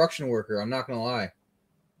the construction worker. I'm not gonna lie.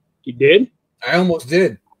 You did? I almost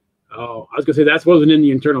did. Oh, I was gonna say that wasn't in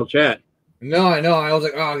the internal chat. No, I know. I was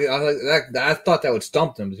like, I thought that would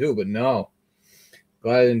stump them too, but no.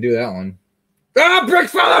 Glad I didn't do that one. Ah, Brick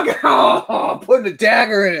Fella! Oh, putting a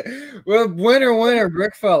dagger in it. Well, winner,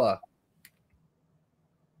 Brick Fella.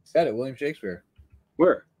 Said it, William Shakespeare.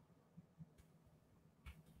 Where?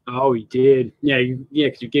 Oh, he did. Yeah,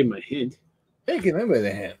 because you gave him a hint. Hey, give anybody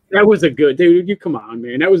the hint. That was a good dude. You come on,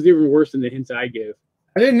 man. That was even worse than the hints I give.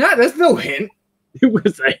 I did not. That's no hint. It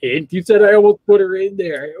was a hint. You said I almost put her in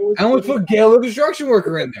there. I almost put Gail the construction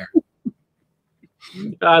worker in there.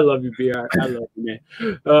 I love you, BR. I love you,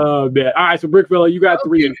 man. Oh, man. All right, so Brick Fella, you got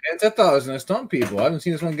 3. I thought I was going to stump people. I haven't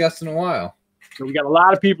seen this one guessed in a while. So we got a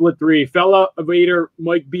lot of people at 3. Fella, Evader,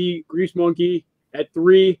 Mike B, Grease Monkey at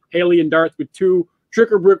 3. Haley and Darth with 2.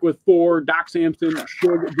 Tricker Brick with 4. Doc Sampson,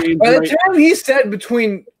 Suge, James. By the time he said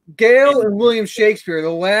between Gail and William Shakespeare, the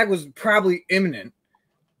lag was probably imminent.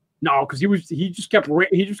 No, because he just kept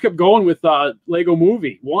going with Lego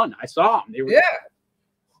Movie 1. I saw him. Yeah.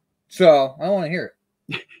 So I don't want to hear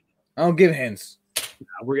it. I don't give hints.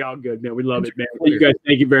 We're all good, man. We love it, man. You guys,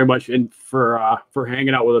 thank you very much and for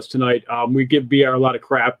hanging out with us tonight. We give BR a lot of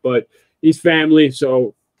crap, but he's family,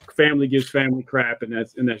 so family gives family crap, and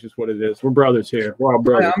that's just what it is. We're brothers here. We're all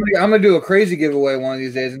brothers. I'm gonna do a crazy giveaway one of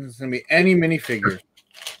these days, and it's gonna be any minifigure.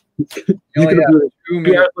 We're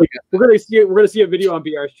gonna see a video on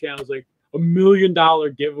BR's channel. It's like $1 million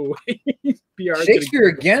giveaway. BR Shakespeare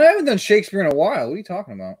again? I haven't done Shakespeare in a while. What are you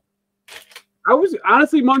talking about? I was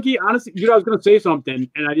honestly, Monkey. Honestly, I was gonna say something,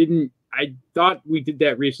 and I didn't. I thought we did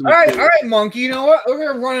that recently. All right, Monkey. You know what? We're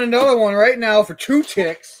gonna run another one right now for 2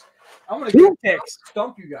 ticks. I'm gonna get ticks.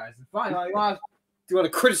 Stump you guys. Fine. You want to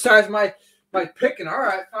criticize my picking? All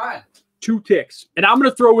right, fine. 2 ticks, and I'm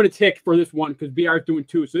gonna throw in a tick for this one because BR is doing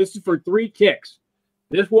 2. So this is for 3 ticks.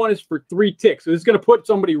 This one is for 3 ticks. So this is gonna put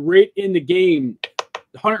somebody right in the game.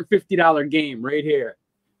 The $150 game right here.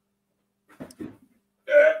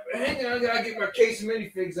 Hang on, I gotta get my case of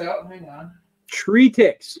minifigs out. Hang on. 3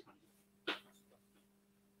 ticks.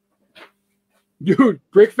 Dude,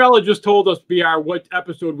 Brick Fella just told us, BR, what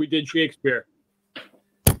episode we did Shakespeare.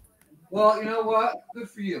 Well, you know what? Good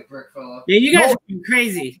for you, Brick Fella. Yeah, you guys are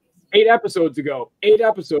crazy. 8 episodes ago. 8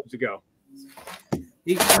 episodes ago.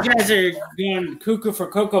 You guys are going cuckoo for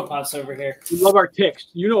Cocoa Puffs over here. We love our ticks.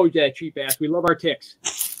 You know that, cheap ass. We love our ticks.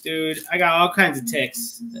 Dude, I got all kinds of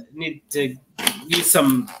ticks. I need to use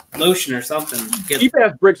some lotion or something. Cheap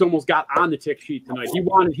ass Bricks almost got on the tick sheet tonight. He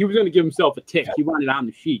was going to give himself a tick. He wanted on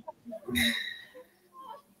the sheet.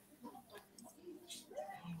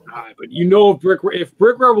 All right, but you know if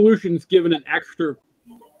Brick Revolution's given an extra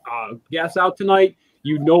guests out tonight,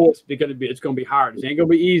 you know it's gonna be hard. It ain't gonna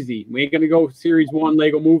be easy. We ain't gonna go Series 1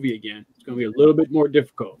 Lego Movie again. It's gonna be a little bit more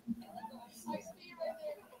difficult.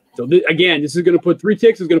 So again, this is gonna put 3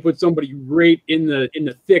 ticks is gonna put somebody right in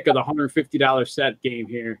the thick of the $150 set game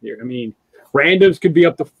here. I mean, randoms could be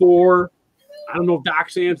up to 4. I don't know if Doc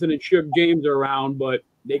Samson and Suge James are around, but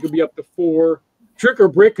they could be up to 4. Trick or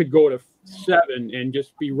Brick could go to 7 and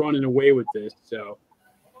just be running away with this. So,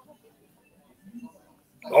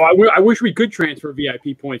 I wish we could transfer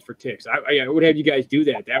VIP points for ticks. I would have you guys do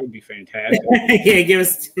that. That would be fantastic. Yeah, give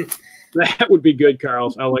us. That would be good,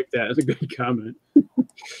 Carlos. I like that. That's a good comment.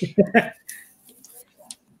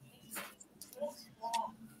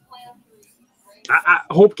 I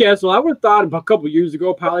Hope Castle. I would have thought a couple years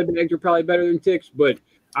ago polybags were probably better than ticks, but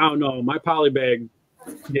I don't know. My polybag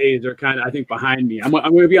days are kind of, I think, behind me. I'm going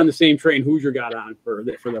to be on the same train Hoosier got on for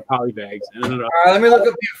the polybags. All right, let me look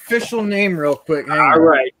up the official name real quick. All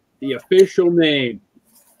right, the official name,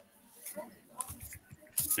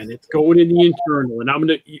 and it's going in the internal. And I'm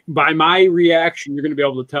going to, by my reaction, you're going to be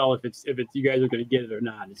able to tell if it's you guys are going to get it or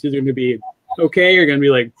not. It's either going to be okay or going to be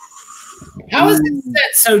like, how is this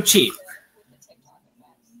set so cheap?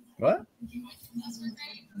 What?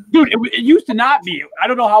 Dude, it used to not be. I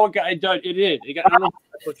don't know how it got. It is. I don't know how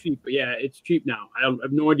it's so cheap, but yeah, it's cheap now. I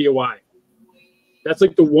have no idea why. That's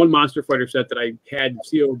like the one Monster Fighter set that I had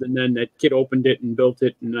sealed, and then that kid opened it and built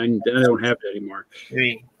it, and then I don't have it anymore.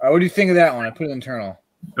 What do you think of that one? I put it internal.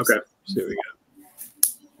 Okay, let's see what we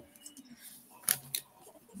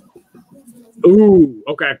got. Ooh,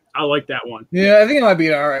 okay, I like that one. Yeah, I think it might be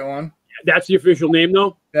an all right one. That's the official name,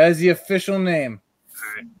 though. That is the official name.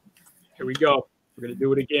 All right, here we go. We're gonna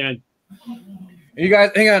do it again. You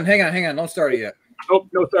guys, hang on. Don't start it yet. Oh,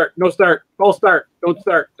 no start. False start. Don't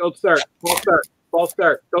start. False start. Don't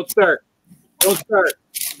start.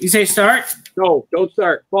 You say start? No, don't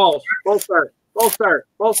start. False start. Start.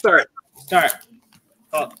 Start.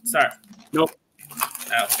 Oh, start. Nope.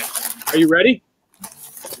 Oh, okay. Are you ready?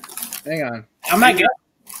 Hang on. I'm not good.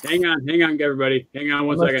 Hang on, everybody. Hang on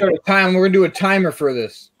one Let's second. start a time. We're gonna do a timer for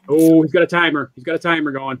this. Oh, he's got a timer.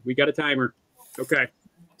 Going. We got a timer. Okay.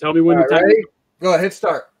 Tell me when the timer. Ready? Go ahead. Hit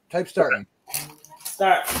start. Type start. Okay.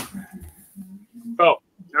 Start. Oh, all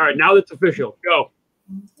right. Now it's official. Go.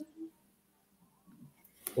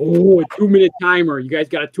 Oh, a 2-minute timer. You guys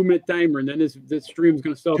got a 2-minute timer, and then this stream's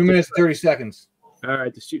gonna 2 minutes 30 seconds. All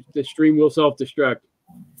right, the stream will self-destruct.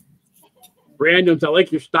 Randoms. I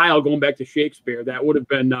like your style going back to Shakespeare. That would have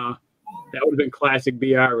been classic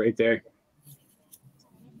BR right there.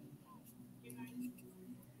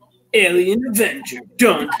 Alien Avenger.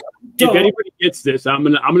 Done. If anybody gets this, I'm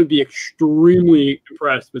gonna be extremely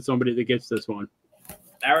impressed with somebody that gets this one.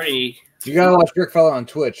 You gotta watch Rick Fella on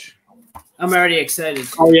Twitch. I'm already excited.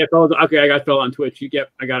 Oh yeah, fellas. Okay, I got Fella on Twitch.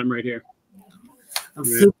 I got him right here. I'm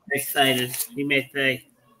super excited. You may say.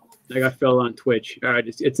 I got Fella on Twitch. All right,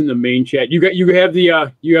 it's in the main chat. You have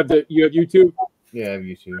YouTube? Yeah, I have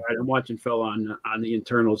YouTube. All right, I'm watching Fella on the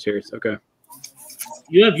internals here. So, okay.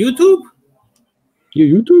 You have YouTube?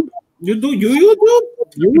 You YouTube? You YouTube?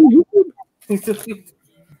 You YouTube?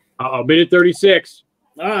 Minute 36.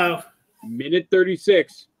 Oh. Minute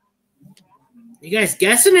 36. You guys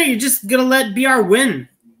guessing, or you just gonna let BR win?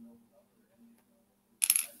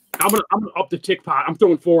 I'm gonna up the tick pot. I'm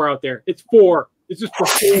throwing 4 out there. It's 4. It's just for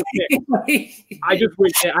 4 ticks. I just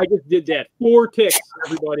did that. 4 ticks,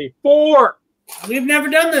 everybody. 4. We've never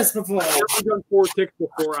done this before. I've never done 4 ticks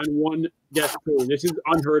before on one guest crew. This is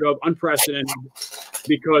unheard of, unprecedented,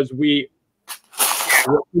 because we have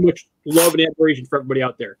too much love and admiration for everybody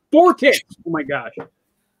out there. 4 ticks. Oh my gosh.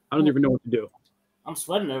 I don't even know what to do. I'm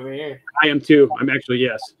sweating over here. I am too. I'm actually,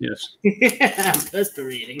 yes. I'm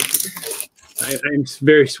perspiring. I am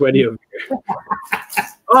very sweaty over here.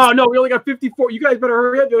 Oh, no, we only got 54. You guys better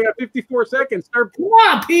hurry up. We only got 54 seconds. Start Come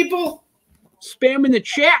on, people. spamming the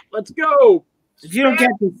chat. Let's go. If you don't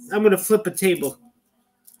get this, I'm going to flip a table.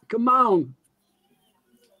 Come on.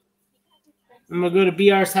 I'm going to go to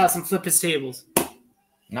BR's house and flip his tables.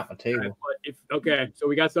 Not a table. Right, okay, so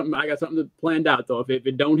we got something. I got something planned out, though. If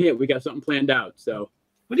it don't hit, we got something planned out. So.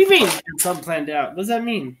 What do you mean something planned out? What does that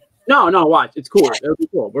mean? No, watch. It's cool. It'll be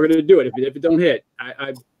cool. We're gonna do it. If it don't hit,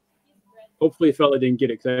 I hopefully a fella didn't get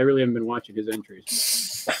it, because I really haven't been watching his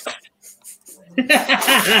entries.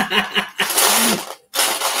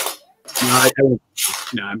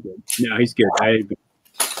 No, I'm good. No, he's good.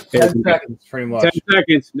 10 seconds, pretty much. 10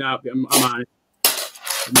 seconds. No, I'm on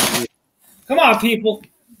it. Come on, people.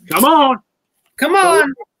 Come on. Come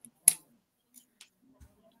on.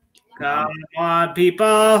 Come on,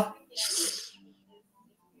 people.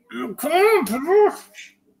 Come on, people.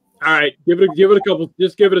 All right, give it a couple.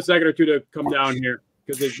 Just give it a second or two to come down here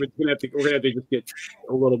because we're gonna have to just get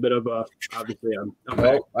a little bit of obviously. I'm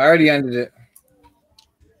back. I already ended it.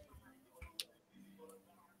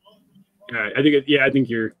 All right, I think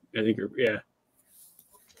you're yeah.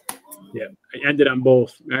 I ended on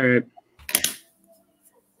both. All right,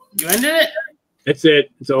 You ended it? that's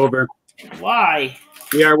it. It's over. Why?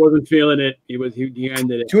 PR wasn't feeling it. He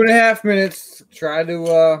ended it. 2.5 minutes. Try to.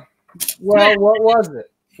 Well, what was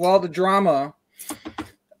it? Well, the drama.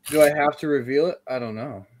 Do I have to reveal it? I don't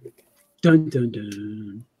know. Dun dun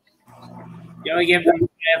dun. You only gave them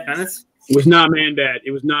 2.5 minutes? It was not Man Bat.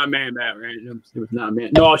 It was not Man Bat, right? It was not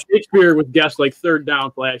Man. No, Shakespeare was guessed like third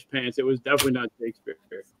down flash pants. It was definitely not Shakespeare.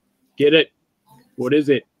 Get it? What is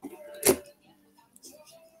it?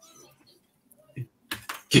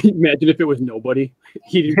 Can you imagine if it was nobody?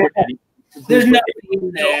 He didn't put any. There's nothing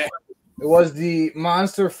in there. It was the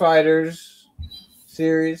Monster Fighters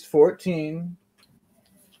Series 14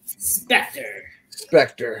 Spectre.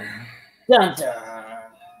 Spectre. Dun, dun.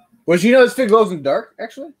 Was you know this fig glows in the dark?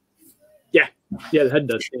 Actually, Yeah, the head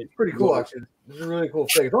does. it's pretty cool. Actually, this is a really cool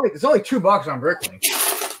fig. It's only $2 on Bricklink.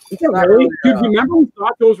 Really? Dude, remember we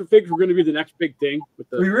thought those figs were going to be the next big thing? With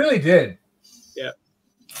We the really did.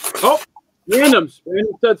 randoms.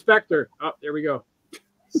 Random stud Spectre. Oh, there we go.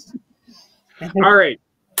 All right.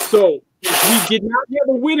 So if we did not have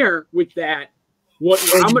a winner with that. I'm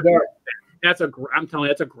telling you,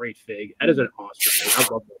 that's a great fig. That is an awesome fig.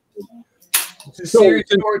 I love that fig. This is So, Series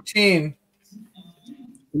since 14.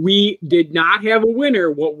 we did not have a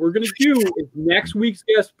winner, what we're going to do is next week's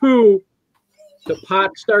Guess Poo, the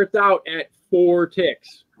pot starts out at 4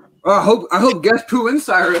 ticks. I hope Guess Poo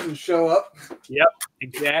Insider doesn't show up. Yep,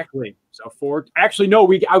 exactly. So 4. Actually, no,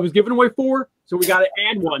 I was giving away 4, so we got to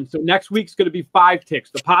add 1. So next week's going to be 5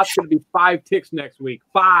 ticks. The pot's going to be 5 ticks next week.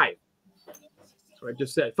 5. That's what I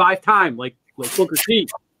just said. 5 times, like Booker T.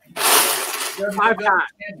 5 times.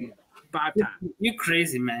 5 times. You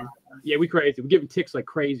crazy, man. Yeah, we crazy. We're giving ticks like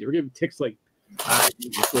crazy. We're giving ticks like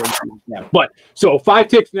yeah. But so 5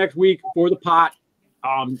 ticks next week for the pot.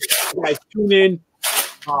 You guys tune in.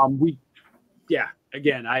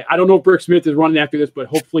 Again, I don't know if Brick Smith is running after this, but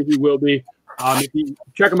hopefully he will be. If you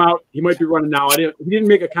check him out, he might be running now. He didn't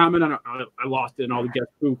make a comment on it. I lost it and all the Guess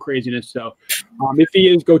Who craziness. So if he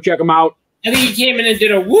is, go check him out. I think he came in and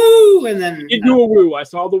did a woo, and then He do a woo. I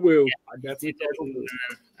saw the woo. Yeah. I definitely did a saw the woo, woo. and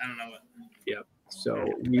then I don't know what. Yep. So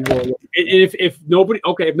we will. If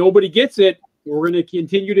nobody gets it, we're going to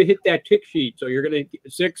continue to hit that tick sheet. So you're going to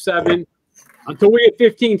 6, 7 until we get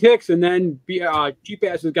 15 ticks, and then Cheap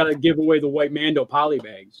Ass has got to give away the white Mando poly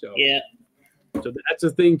bag. So Yeah, so that's a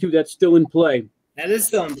thing too. That's still in play. that is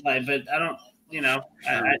still in play, but I don't.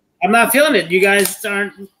 I'm not feeling it. You guys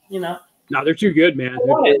aren't. No, they're too good, man. You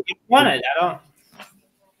want it. I don't.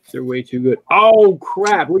 They're way too good. Oh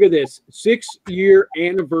crap! Look at this 6-year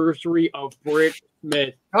anniversary of Brick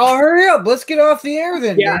Smith. Oh, hurry up. Let's get off the air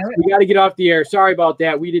then. Yeah, we got to get off the air. Sorry about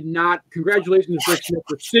that. We did not. Congratulations to Brick Smith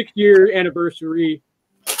for 6-year anniversary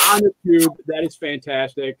on the tube. That is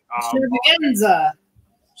fantastic.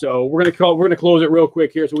 So we're gonna close it real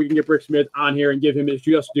quick here so we can get Brick Smith on here and give him his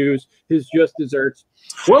just dues, his just desserts.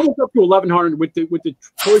 We're almost up to 1,100 with the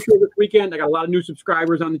toy show this weekend. I got a lot of new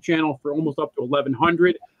subscribers on the channel for almost up to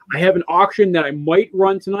 1,100. I have an auction that I might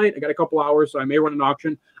run tonight. I got a couple hours, so I may run an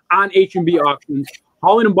auction on H&B Auctions,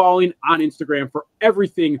 Hauling and Balling on Instagram for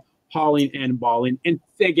everything hauling and balling. And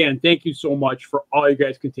again, thank you so much for all you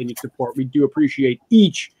guys' continued support. We do appreciate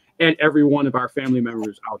each and every one of our family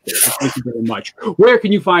members out there. So thank you very much. Where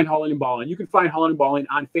can you find Hauling and Balling? You can find Hauling and Balling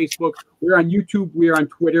on Facebook. We're on YouTube. We're on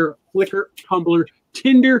Twitter, Flickr, Tumblr,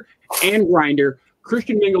 Tinder, and Grindr.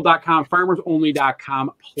 ChristianMingle.com,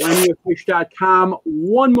 FarmersOnly.com, PlentyOfFish.com.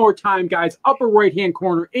 One more time, guys, upper right-hand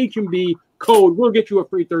corner, H&B code will get you a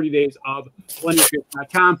free 30 days of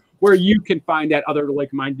PlentyOfFish.com, where you can find that other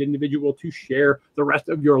like-minded individual to share the rest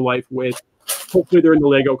of your life with. Hopefully they're in the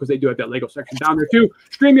Lego because they do have that Lego section down there too.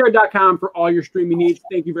 StreamYard.com for all your streaming needs.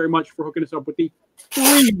 Thank you very much for hooking us up with the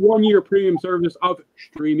free 1-year premium service of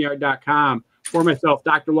StreamYard.com. For myself,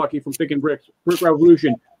 Dr. Lucky from Thick and Bricks, Brick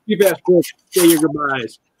Revolution, Keep Ass Bricks, say your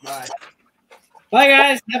goodbyes. Bye. Bye,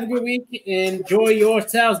 guys. Have a good week. Enjoy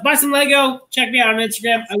yourselves. Buy some Lego. Check me out on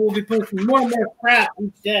Instagram. I will be posting more and more crap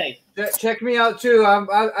each day. Check me out too.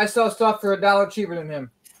 I sell stuff for $1 cheaper than him.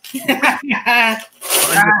 The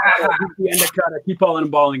end of cut. Keep hauling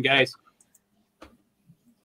and balling, guys.